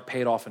like we might pay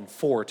it off in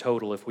 4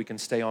 total if we can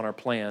stay on our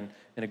plan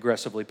and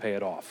aggressively pay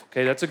it off.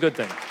 Okay, that's a good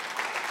thing.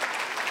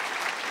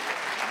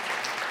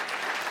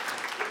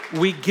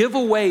 We give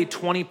away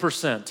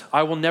 20%.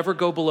 I will never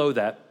go below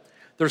that.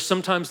 There's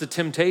sometimes the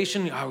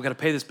temptation, we got to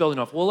pay this building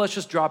off. Well, let's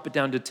just drop it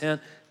down to 10.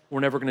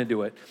 We're never going to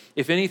do it.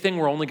 If anything,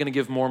 we're only going to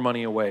give more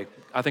money away.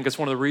 I think it's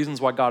one of the reasons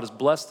why God has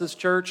blessed this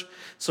church.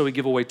 So we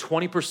give away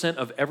 20%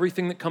 of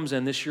everything that comes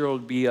in. This year will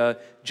be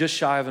just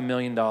shy of $1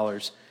 million.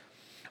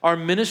 Our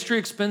ministry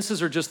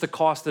expenses are just the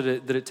cost that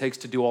it takes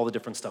to do all the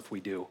different stuff we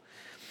do.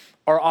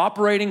 Our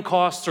operating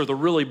costs are the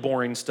really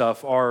boring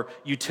stuff. Our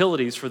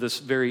utilities for this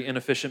very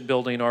inefficient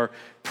building, our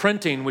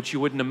printing, which you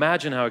wouldn't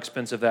imagine how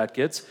expensive that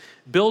gets,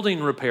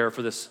 building repair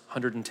for this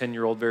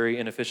 110-year-old very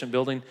inefficient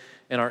building,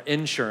 and our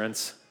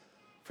insurance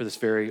for this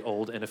very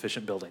old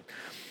inefficient building.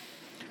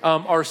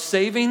 Our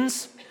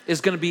savings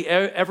is going to be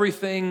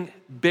everything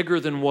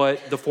bigger than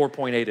what the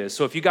 4.8 is.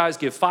 So if you guys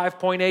give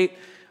 5.8,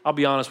 I'll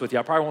be honest with you,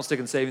 I probably won't stick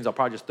in savings. I'll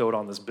probably just throw it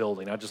on this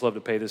building. I'd just love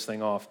to pay this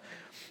thing off.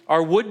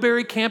 Our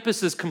Woodbury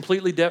campus is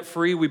completely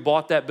debt-free. We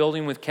bought that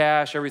building with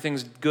cash.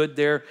 Everything's good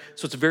there.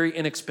 So it's very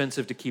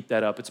inexpensive to keep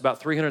that up. It's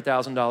about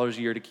 $300,000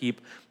 a year to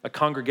keep a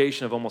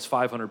congregation of almost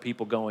 500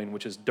 people going,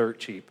 which is dirt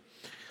cheap.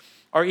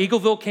 Our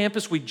Eagleville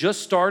campus, we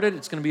just started.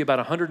 It's going to be about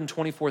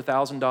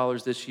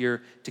 $124,000 this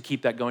year to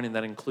keep that going, and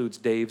that includes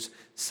Dave's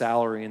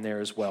salary in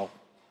there as well.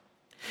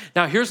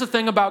 Now, here's the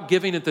thing about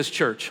giving at this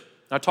church.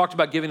 I talked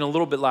about giving a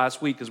little bit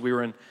last week as we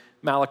were in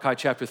Malachi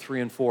chapter 3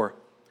 and 4.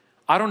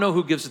 I don't know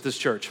who gives at this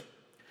church.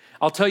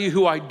 I'll tell you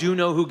who I do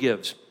know who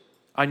gives.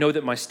 I know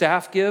that my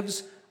staff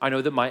gives. I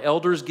know that my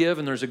elders give,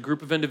 and there's a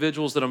group of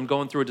individuals that I'm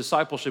going through a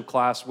discipleship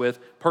class with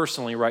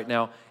personally right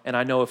now, and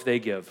I know if they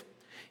give.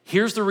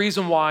 Here's the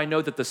reason why I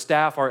know that the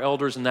staff, our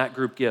elders in that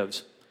group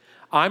gives.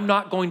 I'm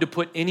not going to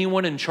put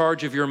anyone in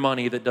charge of your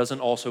money that doesn't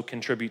also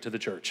contribute to the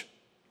church.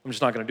 I'm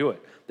just not going to do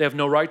it. They have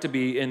no right to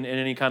be in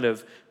any kind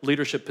of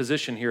leadership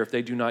position here if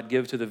they do not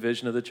give to the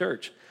vision of the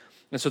church.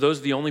 And so those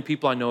are the only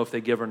people I know if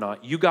they give or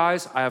not. You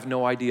guys, I have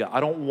no idea. I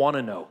don't want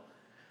to know.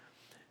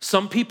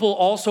 Some people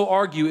also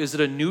argue, is it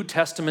a New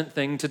Testament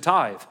thing to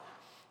tithe?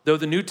 Though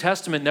the New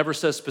Testament never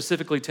says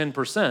specifically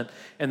 10%,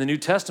 in the New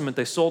Testament,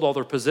 they sold all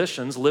their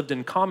possessions, lived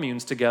in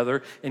communes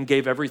together, and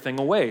gave everything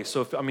away. So,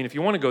 if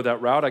you want to go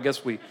that route, I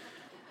guess we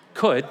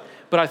could.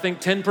 But I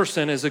think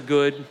 10% is a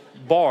good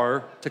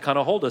bar to kind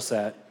of hold us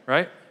at,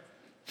 right?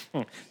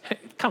 It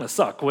kind of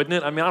suck, wouldn't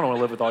it? I don't want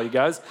to live with all you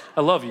guys.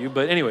 I love you,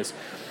 but anyways.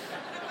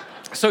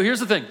 So here's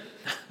the thing.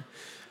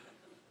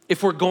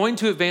 If we're going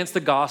to advance the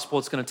gospel,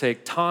 it's going to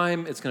take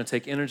time, it's going to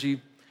take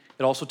energy.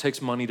 It also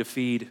takes money to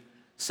feed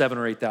 7,000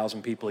 or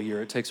 8,000 people a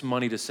year. It takes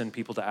money to send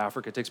people to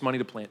Africa. It takes money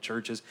to plant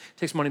churches. It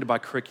takes money to buy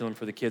curriculum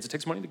for the kids. It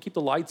takes money to keep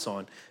the lights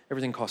on.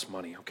 Everything costs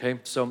money, okay?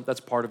 So that's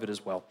part of it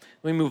as well.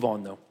 Let me move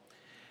on, though.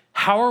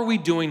 How are we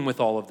doing with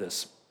all of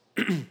this?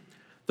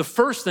 The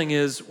first thing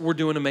is we're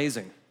doing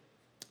amazing.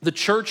 The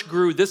church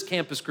grew, this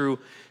campus grew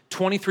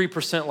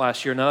 23%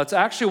 last year. Now, that's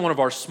actually one of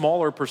our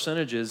smaller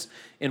percentages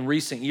in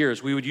recent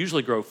years. We would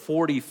usually grow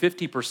 40,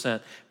 50%,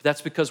 but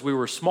that's because we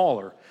were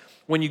smaller.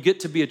 When you get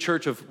to be a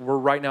church we're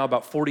right now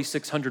about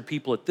 4,600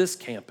 people at this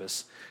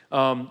campus,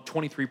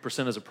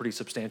 23% is a pretty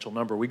substantial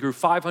number. We grew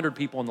 500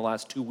 people in the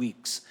last 2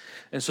 weeks,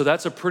 and so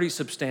that's a pretty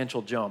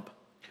substantial jump.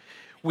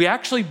 We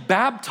actually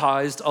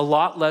baptized a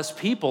lot less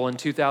people in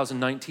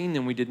 2019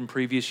 than we did in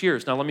previous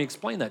years. Now, let me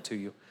explain that to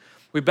you.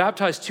 We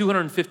baptized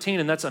 215,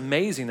 and that's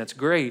amazing, that's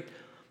great,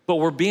 but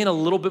we're being a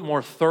little bit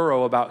more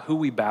thorough about who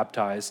we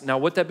baptize. Now,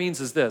 what that means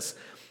is this.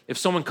 If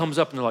someone comes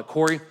up and they're like,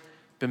 Corey,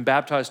 been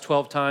baptized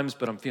 12 times,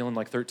 but I'm feeling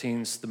like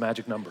 13's the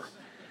magic number.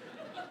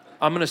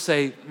 I'm gonna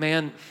say,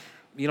 man,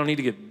 you don't need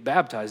to get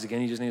baptized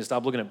again. You just need to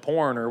stop looking at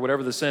porn or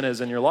whatever the sin is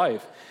in your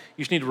life.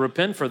 You just need to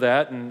repent for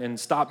that and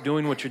stop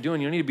doing what you're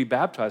doing. You don't need to be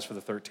baptized for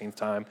the 13th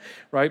time,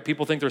 right?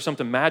 People think there's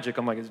something magic.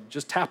 I'm like, it's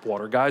just tap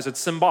water, guys. It's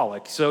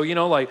symbolic. So, you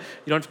don't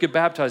have to get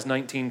baptized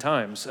 19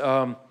 times.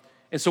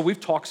 And so we've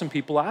talked some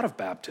people out of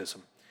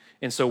baptism.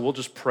 And so we'll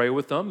just pray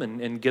with them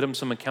and get them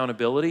some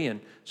accountability.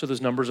 And so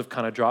those numbers have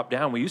kind of dropped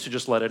down. We used to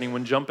just let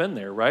anyone jump in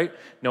there, right?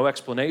 No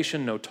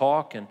explanation, no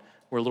talk, and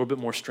we're a little bit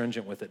more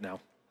stringent with it now.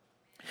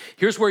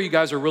 Here's where you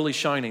guys are really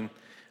shining.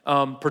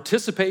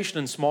 Participation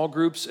in small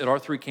groups at our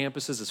 3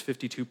 campuses is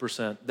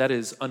 52%. That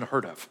is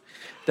unheard of.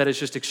 That is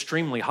just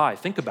extremely high.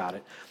 Think about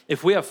it.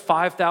 If we have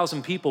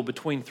 5,000 people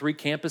between 3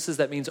 campuses,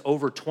 that means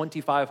over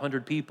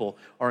 2,500 people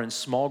are in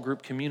small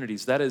group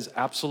communities. That is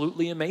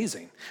absolutely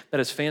amazing. That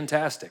is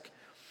fantastic.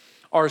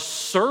 Our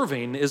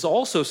serving is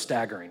also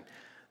staggering.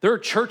 There are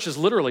churches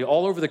literally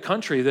all over the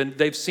country that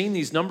they've seen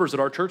these numbers at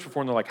our church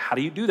before, and they're like, how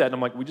do you do that? And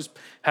I'm like, we just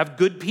have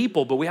good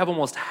people, but we have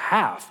almost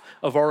half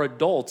of our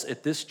adults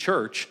at this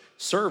church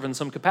serve in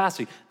some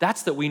capacity.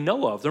 That's that we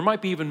know of. There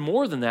might be even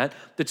more than that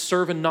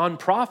serve in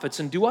nonprofits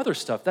and do other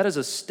stuff. That is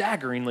a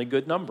staggeringly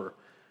good number.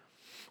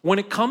 When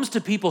it comes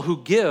to people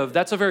who give,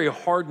 that's a very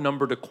hard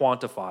number to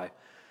quantify.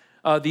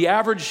 The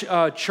average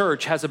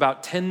church has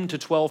about 10 to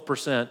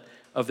 12%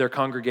 of their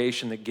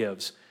congregation that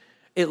gives.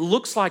 It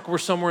looks like we're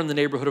somewhere in the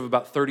neighborhood of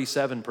about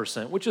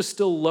 37%, which is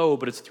still low,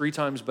 but it's 3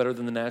 times better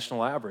than the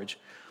national average.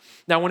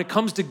 Now, when it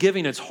comes to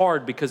giving, it's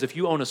hard because if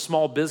you own a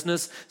small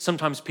business,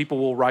 sometimes people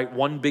will write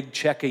one big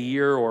check a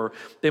year, or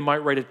they might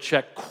write a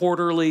check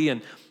quarterly,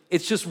 and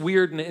it's just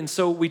weird. And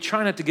so we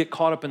try not to get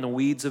caught up in the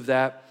weeds of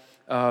that,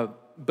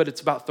 but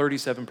it's about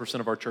 37%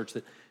 of our church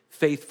that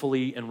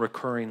faithfully and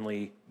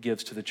recurringly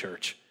gives to the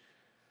church.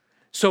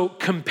 So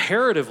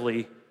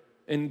comparatively,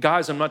 and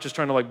guys, I'm not just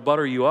trying to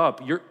butter you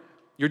up,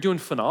 you're doing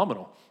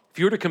phenomenal. If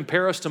you were to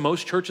compare us to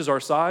most churches our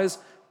size,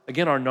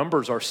 again, our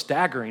numbers are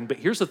staggering, but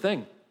here's the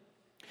thing.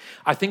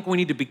 I think we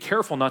need to be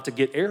careful not to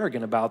get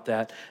arrogant about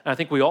that, and I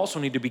think we also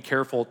need to be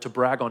careful to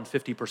brag on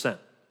 50%.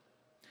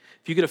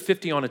 If you get a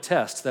 50 on a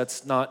test,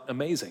 that's not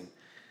amazing.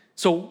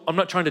 So I'm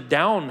not trying to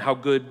down how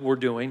good we're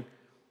doing,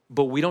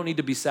 but we don't need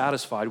to be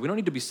satisfied. We don't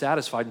need to be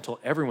satisfied until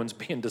everyone's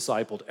being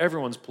discipled,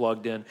 everyone's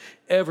plugged in,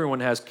 everyone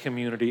has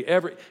community.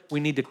 We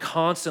need to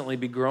constantly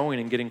be growing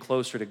and getting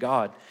closer to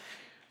God.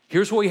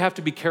 Here's what we have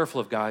to be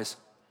careful of, guys.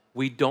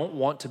 We don't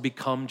want to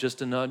become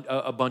just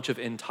a bunch of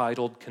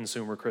entitled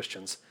consumer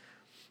Christians.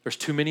 There's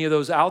too many of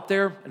those out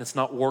there, and it's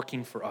not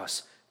working for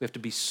us. We have to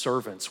be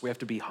servants. We have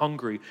to be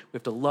hungry. We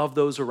have to love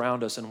those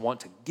around us and want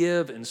to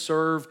give and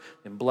serve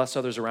and bless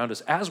others around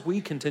us as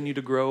we continue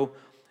to grow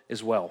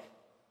as well.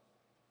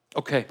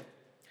 Okay,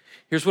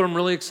 here's what I'm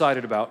really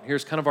excited about.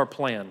 Here's kind of our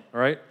plan, all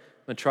right?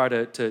 I'm going to try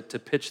to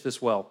pitch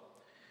this well.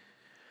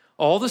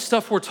 All the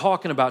stuff we're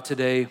talking about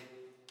today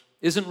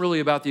isn't really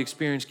about the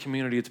experienced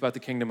community. It's about the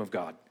kingdom of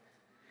God.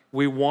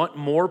 We want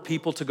more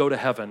people to go to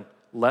heaven,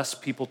 less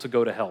people to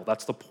go to hell.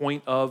 That's the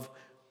point of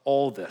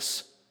all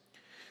this.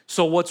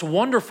 So what's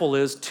wonderful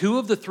is 2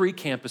 of the 3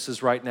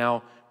 campuses right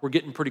now, we're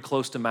getting pretty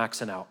close to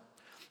maxing out.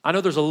 I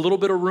know there's a little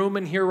bit of room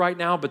in here right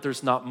now, but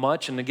there's not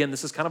much. And again,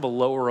 this is kind of a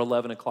lower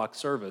 11 o'clock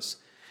service.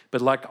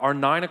 But like our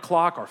 9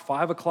 o'clock, our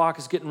 5 o'clock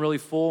is getting really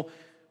full.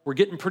 We're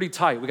getting pretty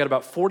tight. We got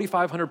about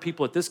 4,500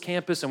 people at this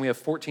campus, and we have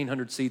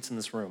 1,400 seats in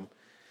this room.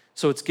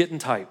 So it's getting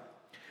tight.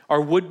 Our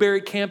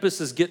Woodbury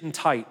campus is getting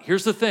tight.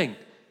 Here's the thing.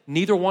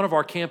 Neither one of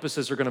our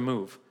campuses are going to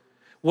move.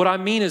 What I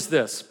mean is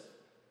this.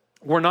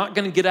 We're not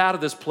going to get out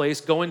of this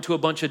place, go into a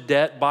bunch of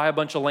debt, buy a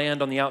bunch of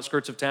land on the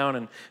outskirts of town,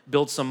 and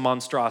build some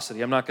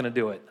monstrosity. I'm not going to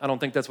do it. I don't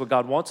think that's what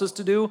God wants us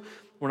to do.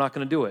 We're not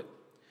going to do it.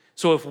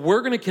 So if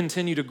we're going to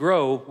continue to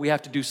grow, we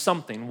have to do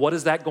something. What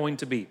is that going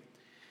to be?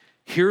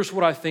 Here's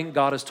what I think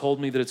God has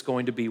told me that it's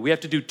going to be. We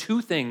have to do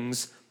 2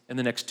 things in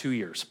the next 2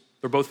 years.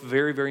 They're both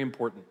very, very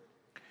important.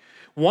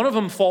 One of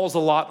them falls a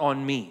lot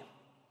on me.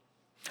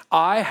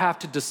 I have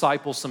to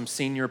disciple some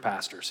senior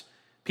pastors,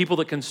 people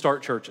that can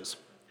start churches.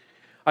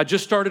 I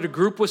just started a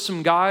group with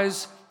some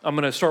guys. I'm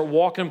going to start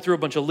walking them through a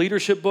bunch of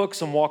leadership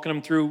books. I'm walking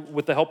them through,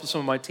 with the help of some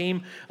of my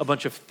team, a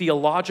bunch of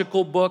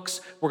theological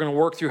books. We're going to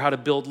work through how to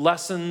build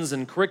lessons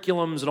and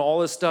curriculums and all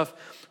this stuff.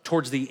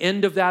 Towards the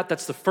end of that,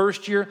 that's the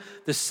first year.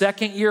 The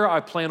second year, I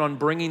plan on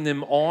bringing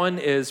them on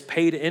as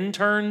paid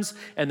interns.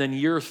 And then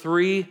year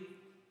 3,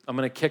 I'm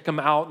going to kick them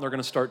out and they're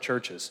going to start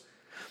churches.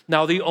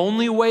 Now, the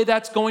only way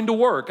that's going to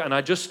work, and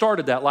I just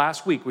started that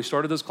last week, we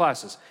started those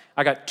classes.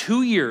 I got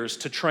 2 years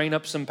to train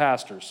up some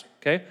pastors,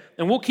 okay?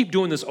 And we'll keep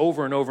doing this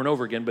over and over and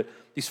over again, but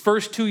these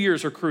first 2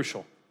 years are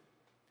crucial.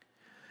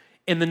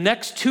 In the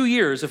next 2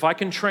 years, if I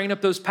can train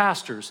up those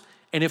pastors,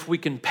 and if we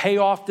can pay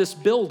off this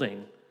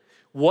building,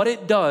 what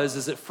it does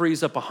is it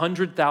frees up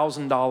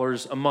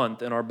 $100,000 a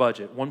month in our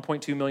budget,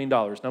 $1.2 million.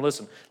 Now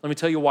listen, let me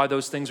tell you why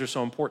those things are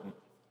so important.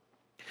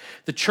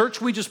 The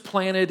church we just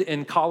planted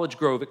in College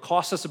Grove, it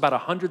cost us about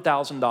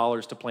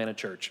 $100,000 to plant a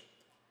church.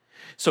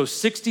 So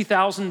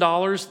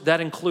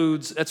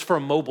 $60,000, that's for a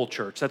mobile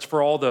church. That's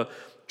for all the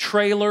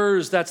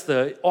trailers, that's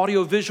the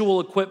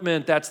audiovisual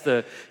equipment, that's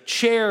the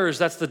chairs,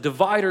 that's the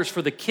dividers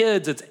for the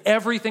kids. It's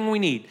everything we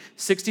need,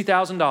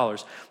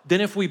 $60,000.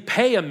 Then if we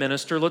pay a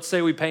minister, let's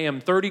say we pay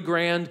him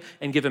 $30,000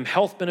 and give him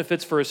health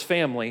benefits for his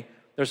family,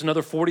 there's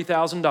another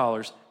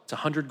 $40,000. It's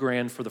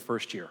 $100,000 for the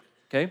first year,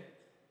 okay?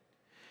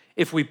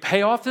 If we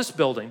pay off this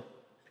building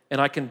and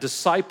I can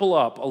disciple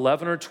up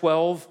 11 or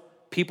 12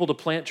 people to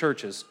plant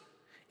churches,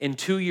 in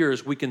 2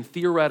 years, we can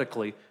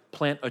theoretically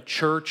plant a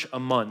church a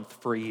month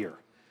for a year.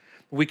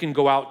 We can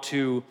go out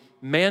to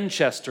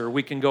Manchester.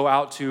 We can go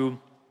out to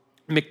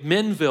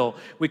McMinnville.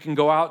 We can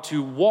go out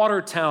to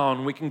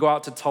Watertown. We can go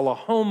out to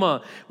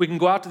Tullahoma. We can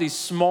go out to these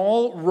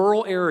small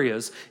rural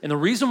areas. And the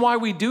reason why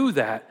we do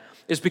that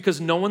is because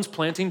no one's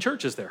planting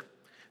churches there.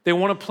 They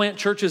want to plant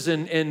churches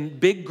in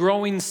big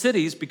growing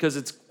cities because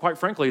it's, quite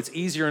frankly, it's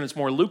easier and it's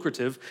more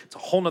lucrative. It's a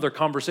whole nother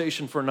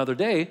conversation for another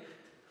day.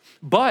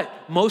 But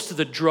most of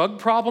the drug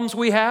problems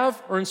we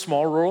have are in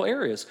small rural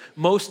areas.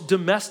 Most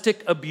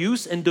domestic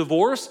abuse and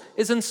divorce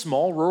is in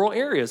small rural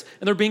areas,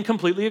 and they're being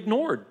completely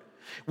ignored.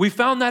 We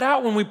found that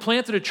out when we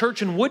planted a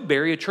church in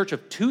Woodbury, a church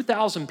of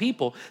 2,000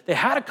 people. They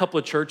had a couple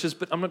of churches,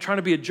 but I'm not trying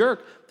to be a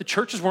jerk. The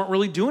churches weren't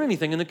really doing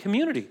anything in the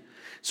community.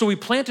 So we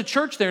planted a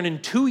church there, and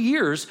in 2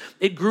 years,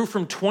 it grew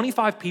from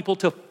 25 people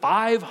to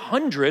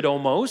 500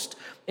 almost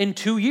in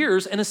 2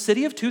 years in a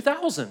city of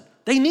 2,000.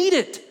 They need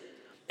it.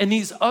 And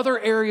these other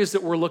areas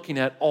that we're looking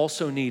at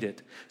also need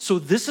it. So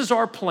this is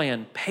our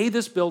plan. Pay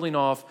this building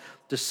off,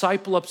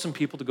 disciple up some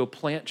people to go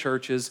plant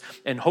churches,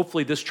 and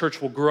hopefully this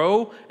church will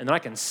grow, and then I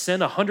can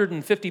send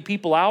 150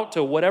 people out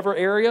to whatever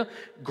area,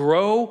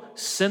 grow,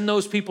 send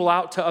those people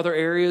out to other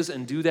areas,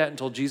 and do that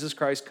until Jesus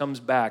Christ comes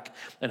back,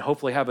 and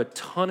hopefully have a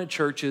ton of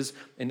churches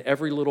in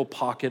every little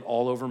pocket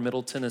all over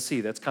Middle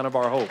Tennessee. That's kind of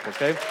our hope,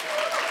 okay?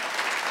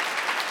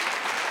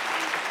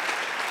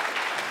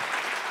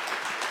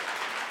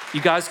 You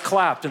guys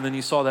clapped, and then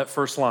you saw that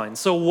first line.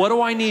 So what do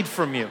I need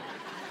from you?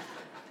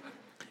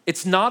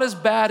 It's not as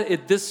bad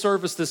at this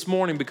service this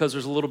morning because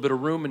there's a little bit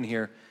of room in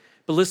here.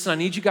 But listen, I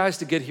need you guys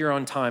to get here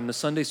on time. The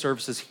Sunday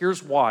services,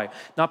 here's why.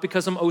 Not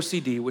because I'm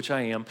OCD, which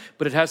I am,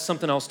 but it has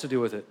something else to do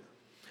with it.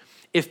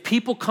 If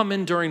people come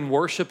in during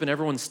worship and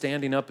everyone's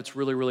standing up, it's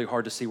really, really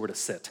hard to see where to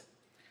sit.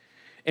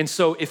 And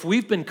so if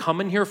we've been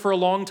coming here for a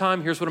long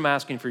time, here's what I'm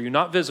asking for you.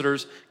 Not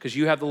visitors, because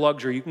you have the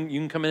luxury. You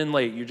can come in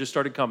late. You just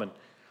started coming.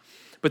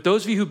 But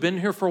those of you who've been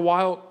here for a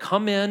while,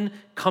 come in,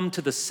 come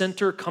to the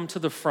center, come to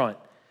the front.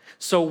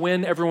 So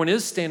when everyone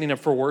is standing up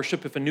for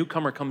worship, if a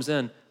newcomer comes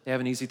in, they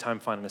have an easy time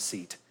finding a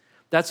seat.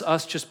 That's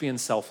us just being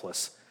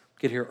selfless.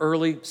 Get here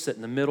early, sit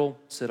in the middle,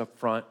 sit up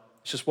front.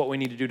 It's just what we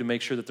need to do to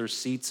make sure that there's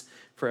seats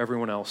for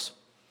everyone else.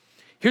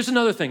 Here's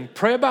another thing.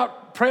 Pray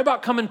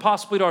about coming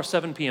possibly to our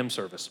 7 p.m.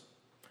 service.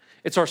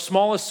 It's our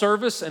smallest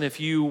service, and if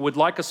you would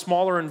like a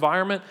smaller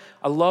environment,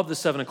 I love the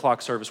 7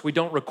 o'clock service. We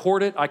don't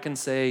record it. I can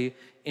say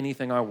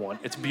anything I want.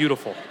 It's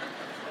beautiful.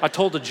 I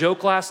told a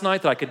joke last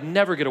night that I could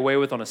never get away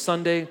with on a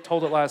Sunday.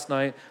 Told it last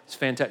night. It's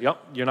fantastic. Yep,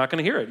 you're not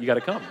going to hear it. You got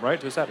to come, right,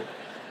 to a Saturday.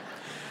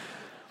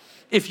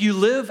 If you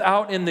live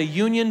out in the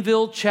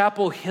Unionville,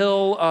 Chapel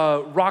Hill,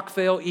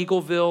 Rockvale,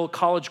 Eagleville,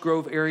 College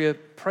Grove area,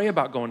 pray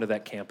about going to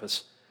that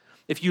campus.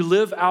 If you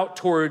live out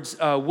towards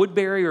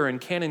Woodbury or in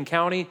Cannon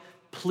County,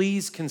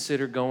 please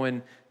consider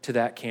going to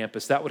that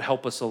campus. That would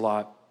help us a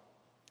lot.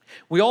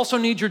 We also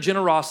need your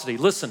generosity.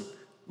 Listen,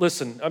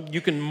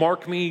 you can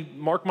mark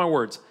my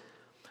words.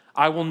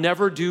 I will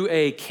never do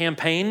a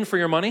campaign for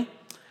your money.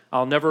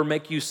 I'll never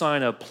make you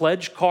sign a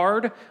pledge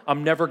card.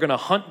 I'm never gonna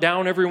hunt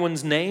down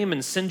everyone's name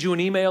and send you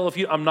an email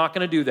I'm not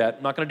gonna do that.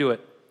 I'm not gonna do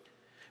it.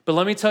 But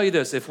let me tell you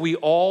this, if we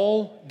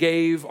all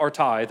gave our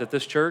tithe at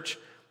this church,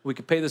 we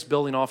could pay this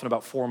building off in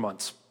about 4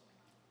 months.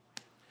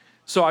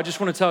 So I just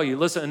want to tell you,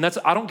 listen, and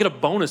I don't get a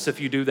bonus if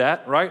you do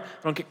that, right?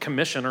 I don't get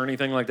commission or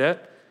anything like that.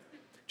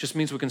 It just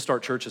means we can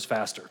start churches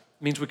faster.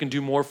 It means we can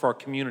do more for our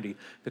community.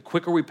 The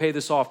quicker we pay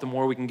this off, the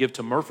more we can give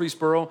to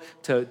Murfreesboro,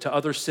 to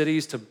other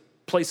cities, to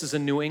places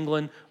in New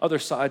England, other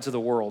sides of the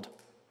world.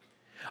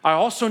 I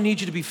also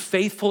need you to be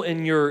faithful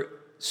in your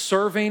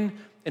serving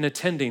and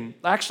attending.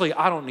 Actually,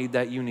 I don't need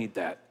that, you need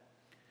that.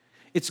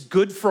 It's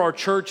good for our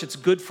church, it's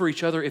good for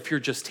each other if you're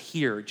just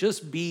here.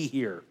 Just be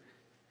here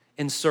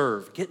and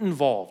serve. Get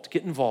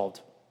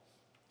involved.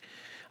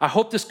 I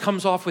hope this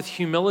comes off with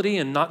humility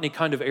and not any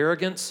kind of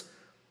arrogance.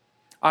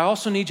 I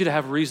also need you to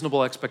have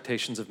reasonable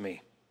expectations of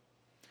me.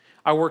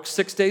 I work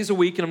 6 days a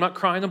week and I'm not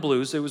crying the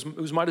blues. It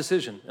was my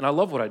decision and I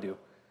love what I do.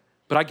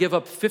 But I give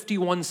up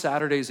 51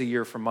 Saturdays a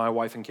year from my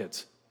wife and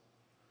kids.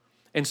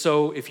 And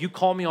so if you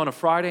call me on a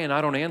Friday and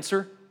I don't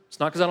answer, it's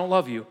not because I don't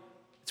love you.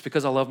 It's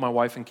because I love my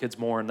wife and kids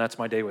more, and that's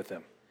my day with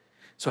them.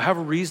 So have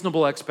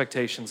reasonable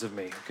expectations of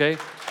me, okay?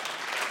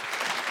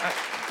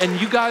 And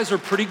you guys are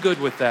pretty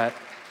good with that.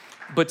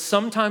 But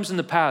sometimes in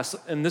the past,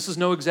 and this is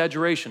no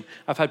exaggeration,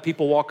 I've had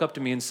people walk up to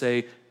me and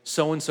say,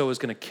 so-and-so is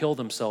going to kill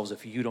themselves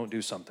if you don't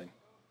do something.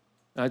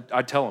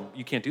 I tell them,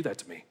 you can't do that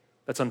to me.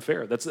 That's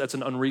unfair. That's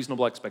an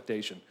unreasonable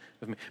expectation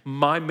of me.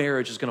 My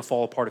marriage is going to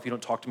fall apart if you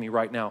don't talk to me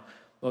right now.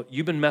 Well,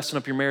 you've been messing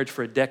up your marriage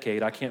for a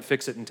decade. I can't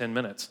fix it in 10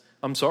 minutes.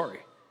 I'm sorry.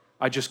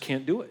 I just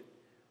can't do it.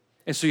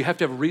 And so you have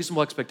to have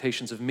reasonable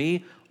expectations of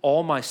me.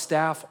 All my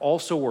staff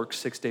also work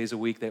 6 days a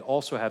week. They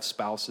also have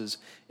spouses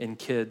and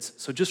kids.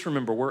 So just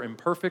remember, we're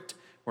imperfect.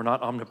 We're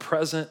not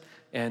omnipresent.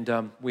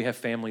 And we have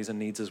families and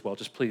needs as well.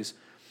 Just please.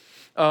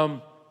 I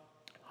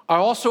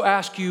also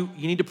ask you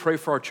need to pray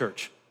for our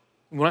church.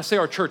 When I say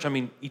our church, I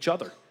mean each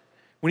other.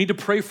 We need to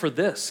pray for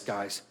this,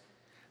 guys.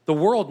 The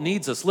world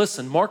needs us.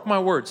 Listen, mark my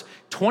words.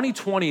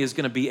 2020 is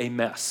going to be a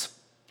mess.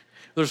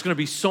 There's going to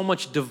be so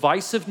much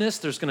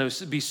divisiveness. There's going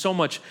to be so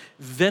much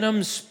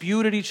venom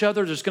spewed at each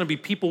other. There's going to be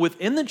people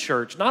within the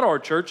church, not our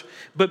church,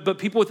 but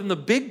people within the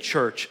big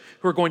church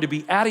who are going to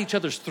be at each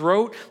other's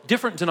throat.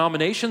 Different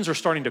denominations are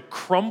starting to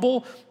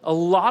crumble. A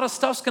lot of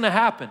stuff's going to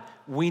happen.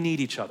 We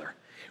need each other.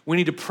 We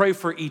need to pray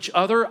for each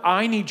other.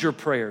 I need your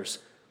prayers.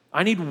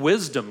 I need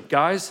wisdom,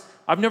 guys.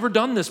 I've never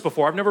done this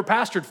before. I've never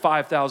pastored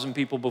 5,000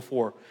 people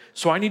before.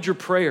 So I need your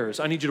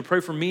prayers. I need you to pray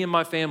for me and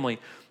my family.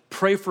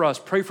 Pray for us,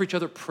 pray for each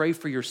other, pray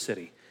for your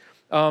city.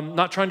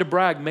 Not trying to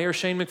brag, Mayor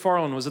Shane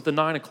McFarland was at the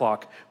 9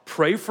 o'clock.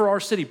 Pray for our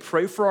city,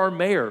 pray for our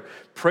mayor,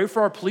 pray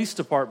for our police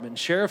department,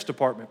 sheriff's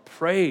department.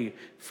 Pray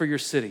for your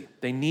city.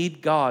 They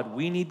need God.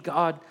 We need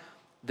God.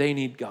 They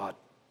need God.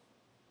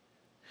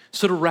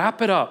 So to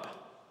wrap it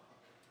up,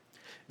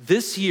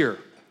 this year,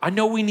 I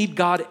know we need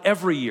God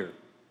every year,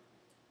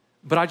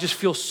 but I just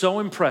feel so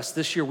impressed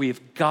this year we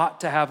have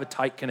got to have a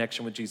tight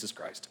connection with Jesus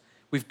Christ.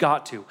 We've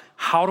got to.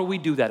 How do we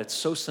do that? It's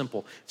so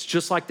simple. It's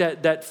just like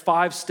that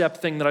 5-step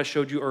thing that I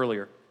showed you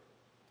earlier.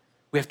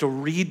 We have to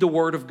read the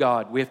Word of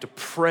God. We have to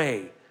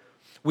pray.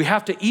 We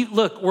have to eat.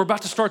 Look, we're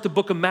about to start the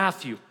book of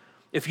Matthew.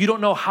 If you don't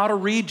know how to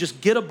read,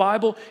 just get a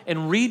Bible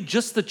and read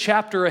just the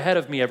chapter ahead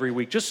of me every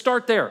week. Just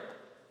start there.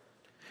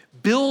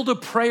 Build a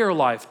prayer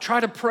life. Try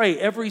to pray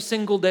every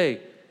single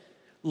day.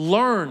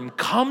 Learn,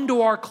 come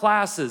to our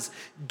classes,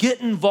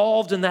 get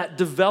involved in that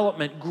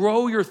development,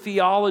 grow your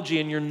theology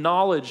and your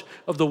knowledge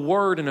of the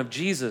Word and of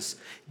Jesus.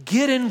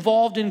 Get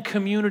involved in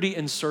community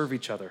and serve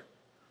each other.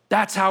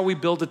 That's how we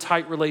build a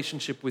tight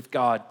relationship with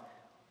God.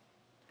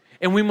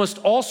 And we must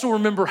also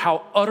remember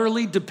how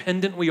utterly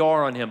dependent we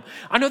are on Him.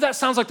 I know that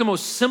sounds like the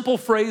most simple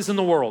phrase in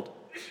the world,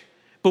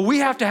 but we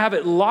have to have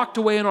it locked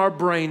away in our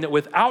brain that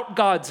without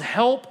God's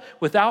help,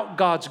 without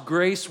God's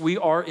grace, we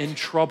are in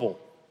trouble.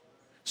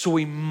 So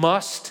we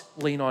must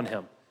lean on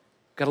Him.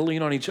 Got to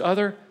lean on each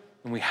other,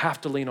 and we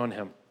have to lean on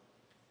Him.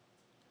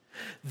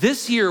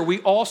 This year, we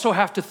also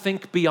have to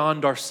think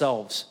beyond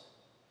ourselves.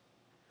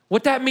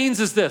 What that means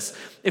is this.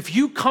 If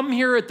you come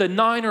here at the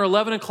 9 or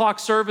 11 o'clock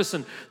service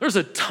and there's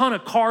a ton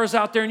of cars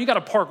out there and you got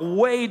to park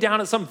way down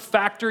at some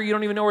factory, you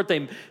don't even know what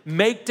they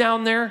make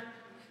down there.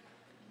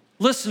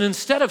 Listen,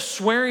 instead of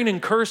swearing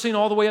and cursing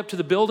all the way up to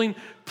the building,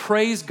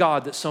 praise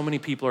God that so many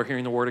people are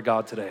hearing the Word of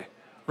God today,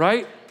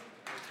 right?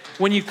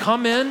 When you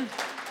come in,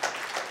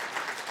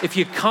 if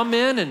you come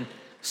in and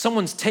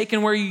someone's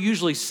taken where you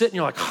usually sit and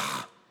you're like,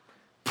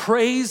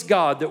 praise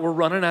God that we're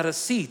running out of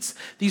seats.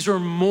 These are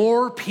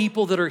more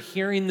people that are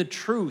hearing the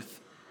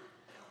truth.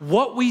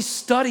 What we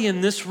study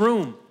in this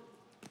room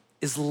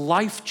is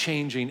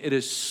life-changing. It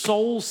is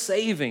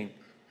soul-saving.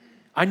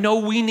 I know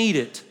we need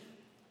it,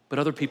 but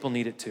other people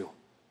need it too.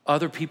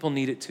 Other people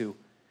need it too.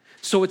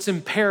 So it's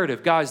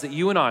imperative, guys, that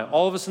you and I,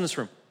 all of us in this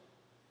room,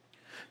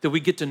 that we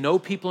get to know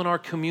people in our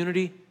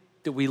community,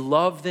 that we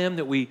love them,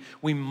 that we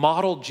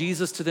model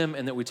Jesus to them,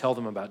 and that we tell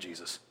them about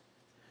Jesus.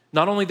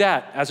 Not only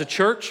that, as a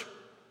church,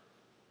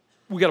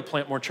 we got to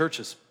plant more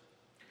churches.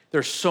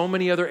 There's so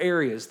many other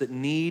areas that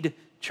need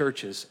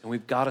churches, and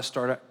we've got to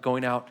start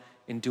going out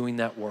and doing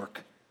that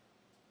work.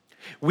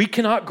 We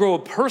cannot grow a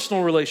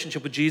personal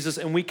relationship with Jesus,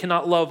 and we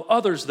cannot love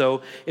others,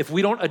 though, if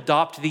we don't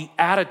adopt the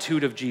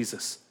attitude of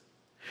Jesus,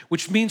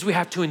 which means we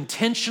have to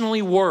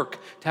intentionally work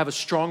to have a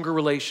stronger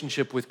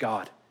relationship with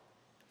God.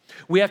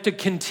 We have to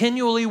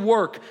continually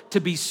work to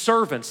be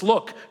servants.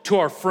 Look, to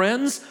our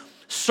friends,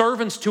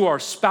 servants to our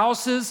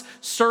spouses,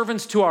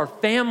 servants to our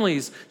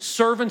families,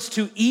 servants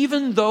to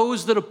even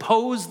those that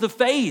oppose the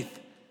faith,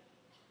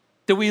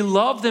 that we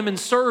love them and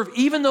serve,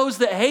 even those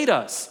that hate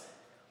us.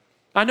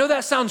 I know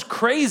that sounds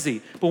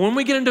crazy, but when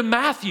we get into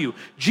Matthew,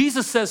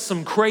 Jesus says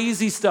some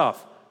crazy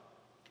stuff.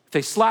 If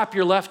they slap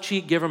your left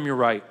cheek, give them your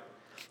right.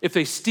 If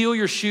they steal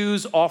your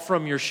shoes, offer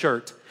them your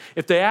shirt.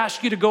 If they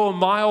ask you to go a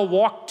mile,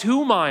 walk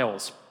 2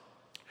 miles.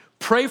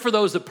 Pray for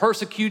those that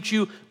persecute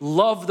you,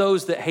 love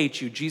those that hate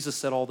you. Jesus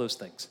said all those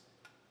things.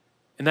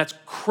 And that's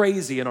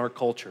crazy in our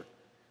culture,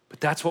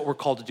 but that's what we're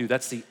called to do.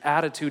 That's the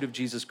attitude of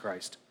Jesus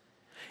Christ.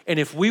 And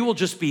if we will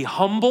just be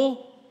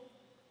humble,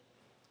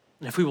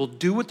 and if we will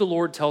do what the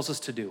Lord tells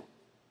us to do,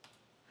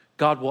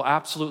 God will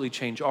absolutely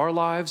change our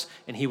lives,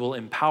 and he will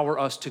empower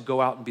us to go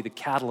out and be the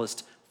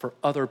catalyst for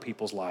other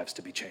people's lives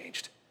to be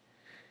changed.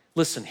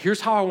 Listen,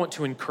 here's how I want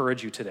to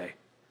encourage you today.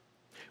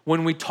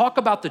 When we talk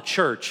about the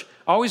church,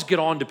 I always get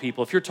on to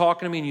people. If you're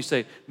talking to me and you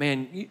say,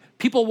 man,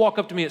 people walk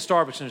up to me at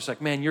Starbucks and they're just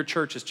like, man, your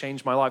church has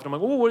changed my life. And I'm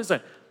like, oh, what is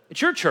that?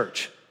 It's your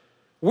church.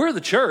 We're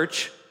the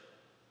church.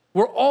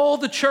 We're all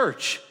the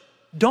church.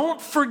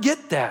 Don't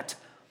forget that.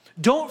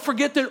 Don't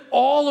forget that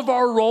all of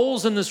our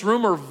roles in this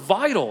room are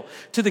vital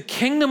to the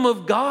kingdom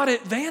of God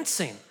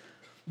advancing.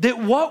 That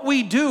what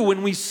we do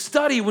when we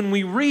study, when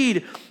we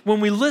read, when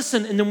we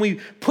listen, and then we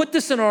put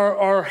this in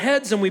our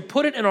heads and we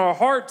put it in our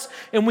hearts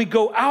and we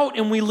go out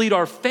and we lead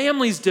our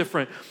families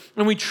different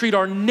and we treat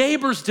our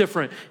neighbors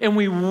different and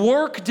we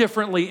work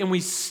differently and we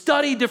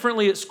study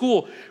differently at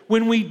school.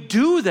 When we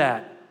do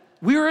that,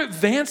 we are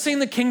advancing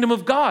the kingdom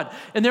of God,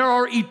 and there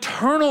are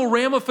eternal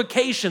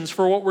ramifications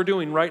for what we're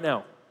doing right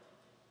now.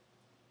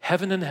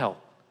 Heaven and hell.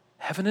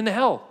 Heaven and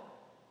hell.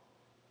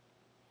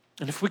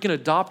 And if we can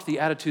adopt the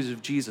attitudes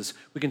of Jesus,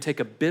 we can take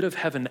a bit of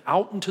heaven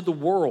out into the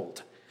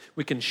world.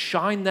 We can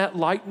shine that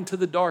light into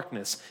the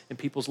darkness, and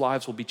people's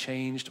lives will be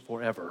changed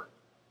forever.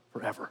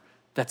 Forever.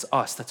 That's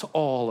us. That's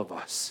all of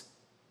us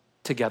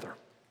together.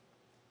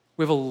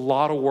 We have a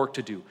lot of work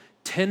to do.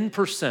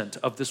 10%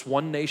 of this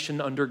one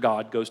nation under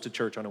God goes to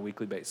church on a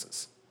weekly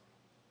basis.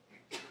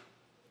 I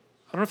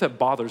don't know if that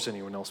bothers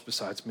anyone else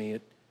besides me.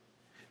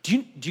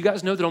 Do you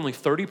guys know that only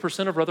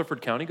 30% of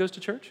Rutherford County goes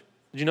to church?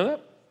 Did you know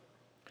that?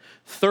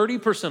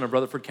 30% of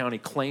Rutherford County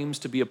claims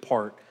to be a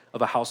part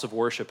of a house of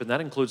worship, and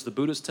that includes the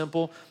Buddhist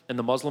temple and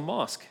the Muslim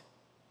mosque.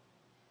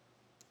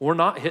 We're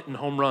not hitting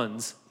home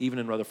runs, even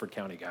in Rutherford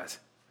County, guys.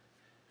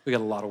 We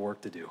got a lot of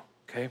work to do,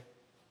 okay?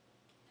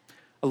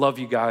 I love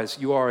you guys.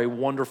 You are a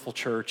wonderful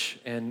church,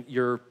 and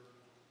you're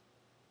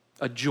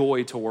a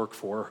joy to work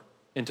for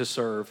and to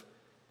serve.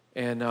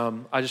 And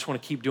I just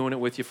want to keep doing it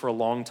with you for a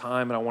long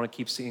time, and I want to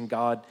keep seeing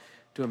God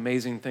do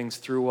amazing things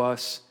through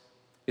us.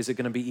 Is it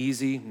going to be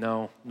easy?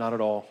 No, not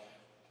at all.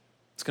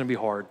 It's going to be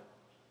hard,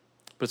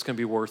 but it's going to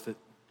be worth it,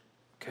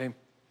 okay?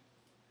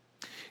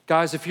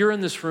 Guys, if you're in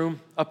this room,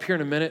 up here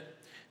in a minute,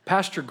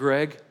 Pastor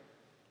Greg,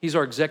 he's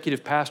our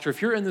executive pastor. If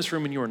you're in this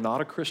room and you are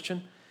not a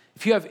Christian,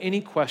 if you have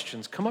any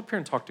questions, come up here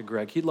and talk to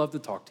Greg. He'd love to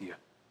talk to you.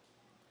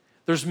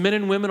 There's men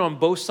and women on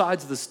both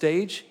sides of the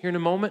stage here in a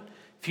moment.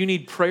 If you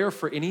need prayer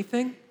for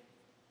anything,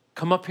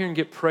 come up here and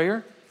get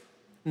prayer.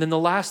 And then the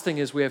last thing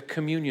is we have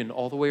communion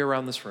all the way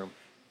around this room.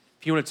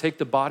 If you want to take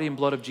the body and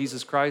blood of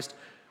Jesus Christ,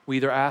 we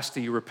either ask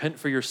that you repent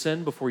for your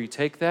sin before you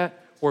take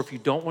that, or if you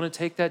don't want to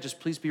take that, just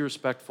please be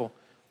respectful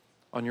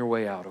on your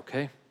way out,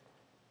 okay?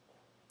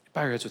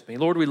 Bow your heads with me.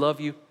 Lord, we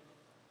love you.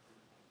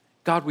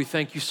 God, we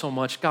thank you so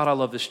much. God, I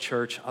love this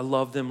church. I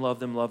love them, love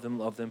them, love them,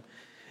 love them.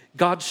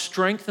 God,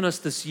 strengthen us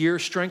this year.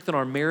 Strengthen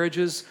our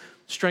marriages.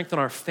 Strengthen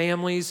our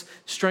families.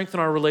 Strengthen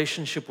our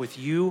relationship with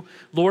you.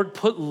 Lord,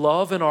 put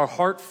love in our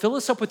heart. Fill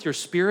us up with your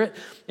spirit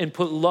and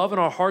put love in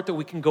our heart that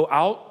we can go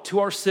out to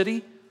our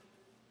city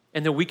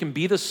and that we can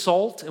be the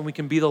salt and we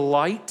can be the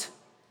light.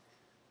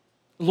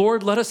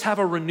 Lord, let us have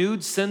a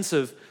renewed sense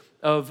of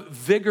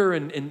vigor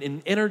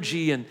and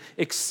energy and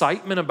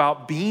excitement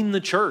about being the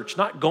church,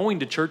 not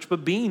going to church,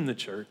 but being the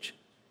church.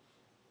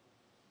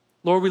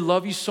 Lord, we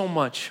love you so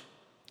much,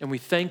 and we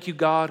thank you,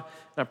 God,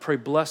 and I pray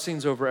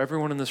blessings over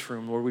everyone in this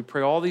room. Lord, we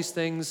pray all these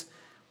things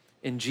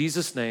in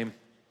Jesus' name.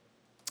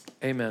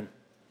 Amen.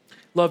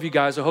 Love you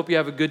guys. I hope you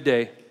have a good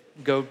day.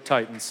 Go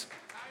Titans.